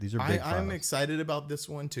sucks it up. These are big files. I'm excited about this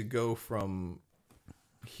one to go from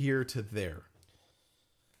here to there.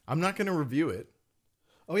 I'm not going to review it.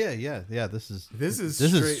 Oh yeah. This is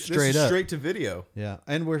straight up. Straight to video. Yeah.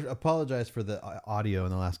 And we're apologize for the audio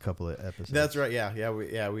in the last couple of episodes. That's right. Yeah.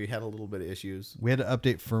 We had a little bit of issues. We had to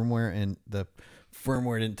update firmware and the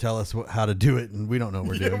firmware didn't tell us how to do it, and we don't know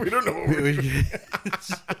what we're doing. We don't know what we're doing.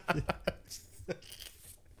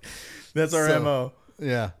 That's our MO.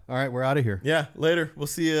 Yeah. All right. We're out of here. Yeah. Later. We'll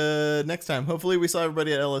see you next time. Hopefully we saw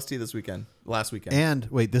everybody at LST last weekend. And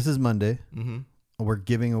wait, this is Monday. Mm-hmm. We're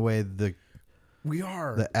giving away the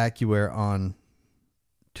AccuAir on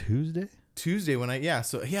Tuesday.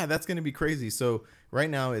 That's going to be crazy. So right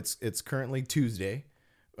now it's currently Tuesday.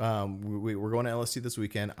 We're going to LST this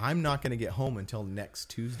weekend. I'm not going to get home until next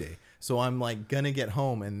Tuesday. So I'm going to get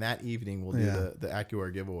home, and that evening we'll do the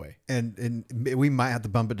AccuAir giveaway. And we might have to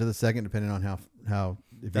bump it to the second, depending on how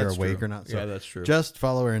if you're awake or not. So yeah, that's true. Just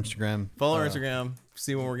follow our Instagram.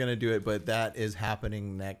 See when we're going to do it. But that is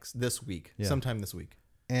happening this week, sometime this week.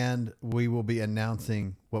 And we will be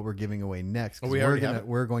announcing what we're giving away next.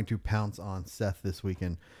 We're going to pounce on Seth this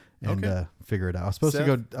weekend and figure it out. I was supposed to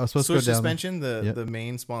go down. Suspension, the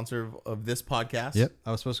main sponsor of this podcast. Yep.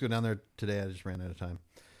 I was supposed to go down there today. I just ran out of time.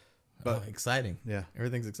 But exciting. Yeah.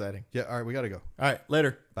 Everything's exciting. Yeah. All right. We got to go. All right.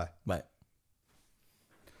 Later. Bye. That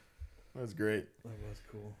was great. That was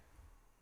cool.